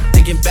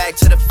 Thinking back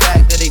to the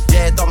fact that they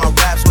dead, thought my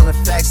raps wasn't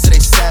facts, so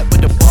they sat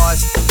with the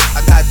bars.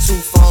 I got 2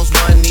 phones,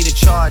 one need a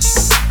charge.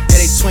 Yeah,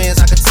 they twins,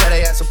 I could tell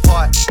they ass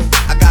apart.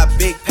 I got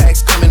big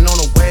packs coming on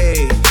the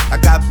way. I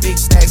got big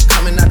stacks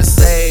coming out to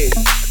save.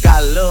 I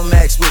got Lil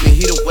Max with me,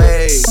 he the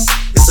wave.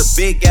 It's a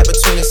big gap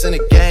between us and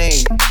the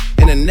game.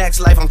 In the next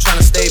life, I'm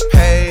tryna stay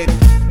paid.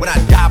 When I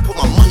die, put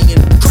my money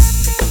in the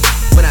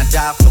grave. When I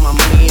die, put my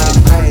money in the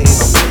grave. I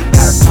really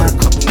gotta put a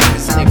couple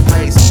niggas in their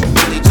place.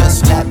 Really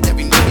just slapped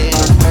every nigga in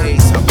the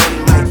face. I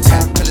really might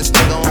tap till this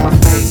nigga on my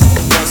face.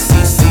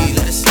 LCC,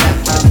 let it slap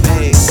my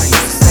face. I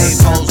used to save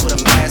hoes with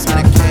a mask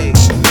and a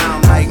cage. Now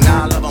I'm like,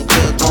 nah, love, I'm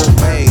good, go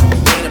away.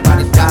 Ain't about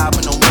to die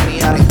with no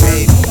money out of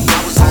grave. I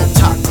was on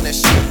top when that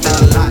shit fell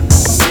a lot.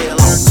 Still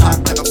on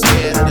top like I'm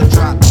scared of the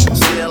drop.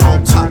 Still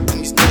on top when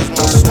these niggas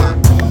wanna swap.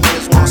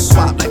 Niggas wanna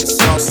swap like it's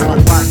sauce in a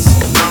box.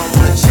 I don't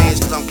wanna change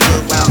cause I'm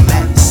good where I'm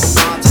at.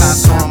 On top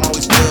so I'm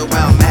always good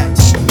where I'm at.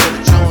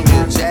 Little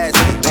Junior, Jazz,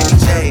 Baby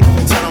J.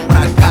 Tell them what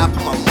I got,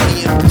 put my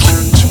money in the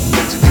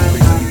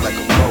like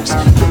a roast.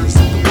 Really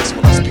see the best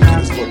when I speak it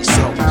is for the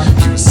self.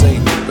 You say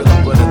me, but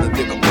I'm running the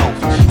nigga mouth.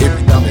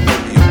 Every time they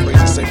make me a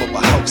crazy, same on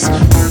my house.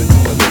 Moving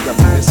through my leg, got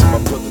me missing my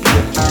brother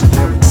Nick.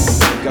 Never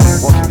got me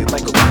walking it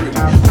like a crib.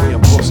 Way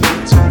I'm supposed to be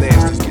too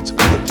nasty, get your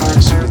clip.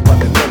 Shooters by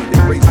that money, they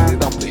raising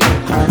it off the hip.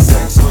 Hot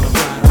sex on the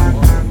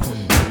bottom.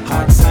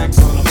 Hot sex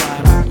on the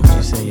bottom. What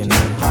you say your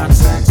name? Hot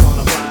sex on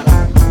the bottom.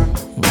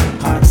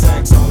 Hot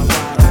sex on the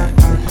bottom.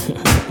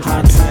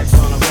 Hot sex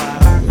on the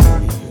bottom.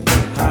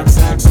 Hot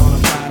sex on the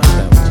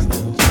bottom.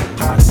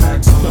 Hot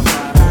sex on the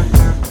bottom.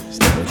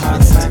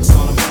 Hot sex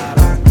on the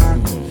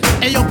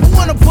bottom. Hey yo, who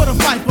wanna put a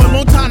fight for a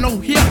long time no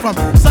hear from?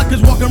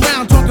 Suckers walking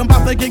around talking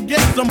about they can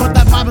get some, but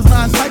that vibe is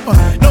not cipher.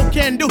 No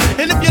can do.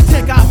 And if you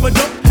take out for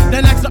dope,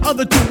 then ask the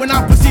other 2 when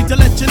I proceed to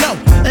let you know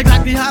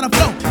exactly how to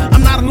flow.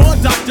 I'm not a law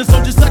doctor, to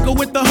Soldier Circle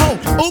with the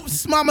hoe.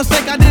 Oops, my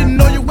mistake, I didn't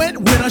know you went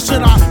with her.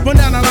 Should I run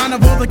down the line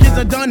of all the kids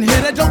that done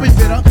hit her? Don't be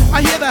bitter.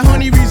 I hear that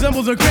honey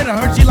resembles a critter.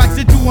 Heard she likes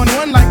it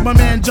 2-on-1 like my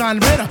man John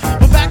Ritter.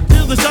 But back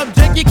to the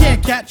subject, you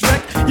can't catch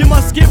wreck. You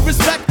must give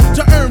respect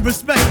to earn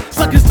respect.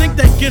 Suckers think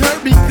they can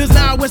hurt me, cause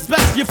now I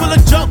expect you're full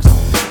of jokes.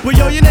 But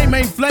yo, your name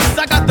ain't Flex.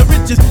 I got the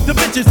riches, the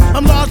bitches.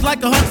 I'm large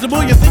like a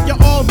Huxtable. You think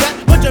you're all that,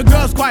 but your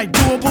girl's quite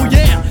doable.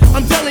 Yeah,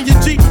 I'm telling you,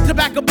 G, to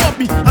back up off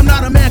me. I'm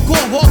not a man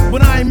called Hawk,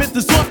 but I ain't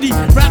Mr. Softy.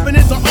 Rapping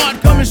is an art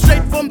coming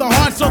straight from the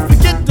heart. So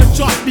forget the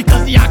chalk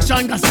because the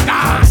action got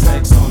style.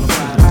 Sex on the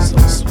platter, so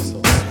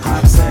sweet.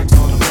 Hot sex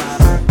on the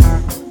platter.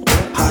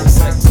 Hot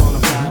sex on the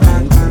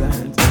platter.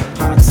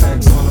 Hot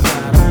sex on the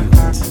platter.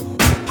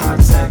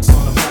 Hot sex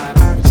on the platter.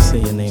 What you say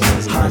your name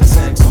is? Hot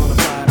sex on the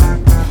platter.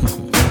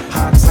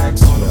 Hot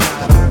sex on the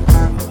platter.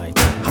 I like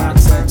that. Hot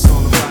sex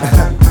on the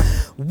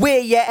platter. Where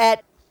you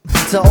at?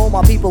 To all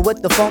my people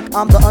with the funk,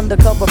 I'm the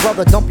undercover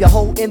brother, dump your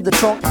hoe in the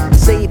trunk.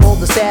 Save all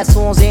the sad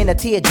songs and the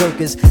tear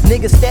jerkers.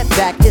 Niggas step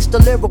back, it's the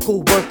lyrical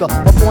worker.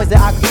 The points that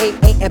I create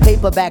ain't in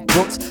paperback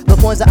books. The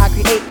points that I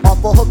create are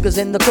for hookers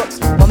and the crooks.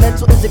 My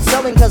mental is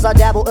excelling cause I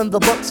dabble in the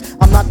books.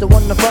 I'm not the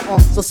one to front on,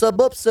 so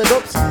sub-ups.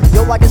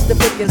 Yo, I guess the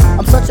pickings,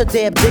 I'm such a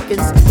damn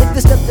Dickens. If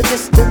you step to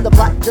this, then the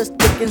block just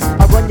thickens.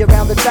 I run you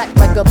around the track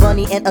like a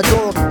bunny and a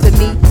dog. To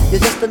me, you're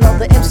just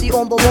another MC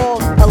on the wall.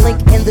 A link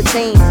in the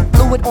chain,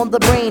 fluid on the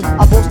brain.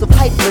 I boast of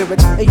hype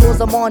lyrics, and yours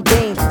are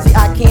mundane. See,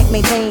 I can't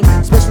maintain,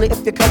 especially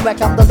if you come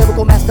back. I'm the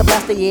lyrical master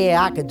blaster,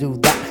 yeah, I could do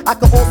that. I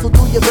could also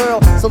do your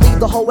girl, so leave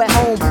the hoe at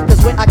home.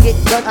 Cause when I get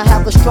done, I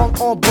have a strong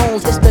arm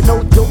bones. It's the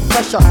no joke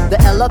pressure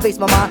that elevates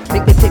my mind,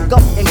 make me pick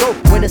up and go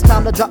when it's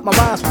time to drop my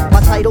rhymes.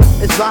 My title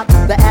is Drop,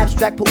 the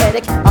abstract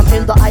poetic. I'm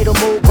in the idle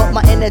mode, but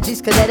my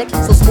energy's kinetic,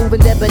 so smooth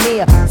and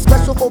debonair.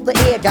 Special for the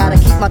air, gotta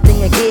keep my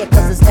thing in gear,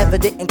 cause it's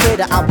evident and clear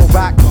that I will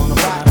rock on the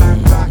rock.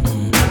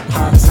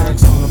 Hot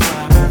sex on the platter.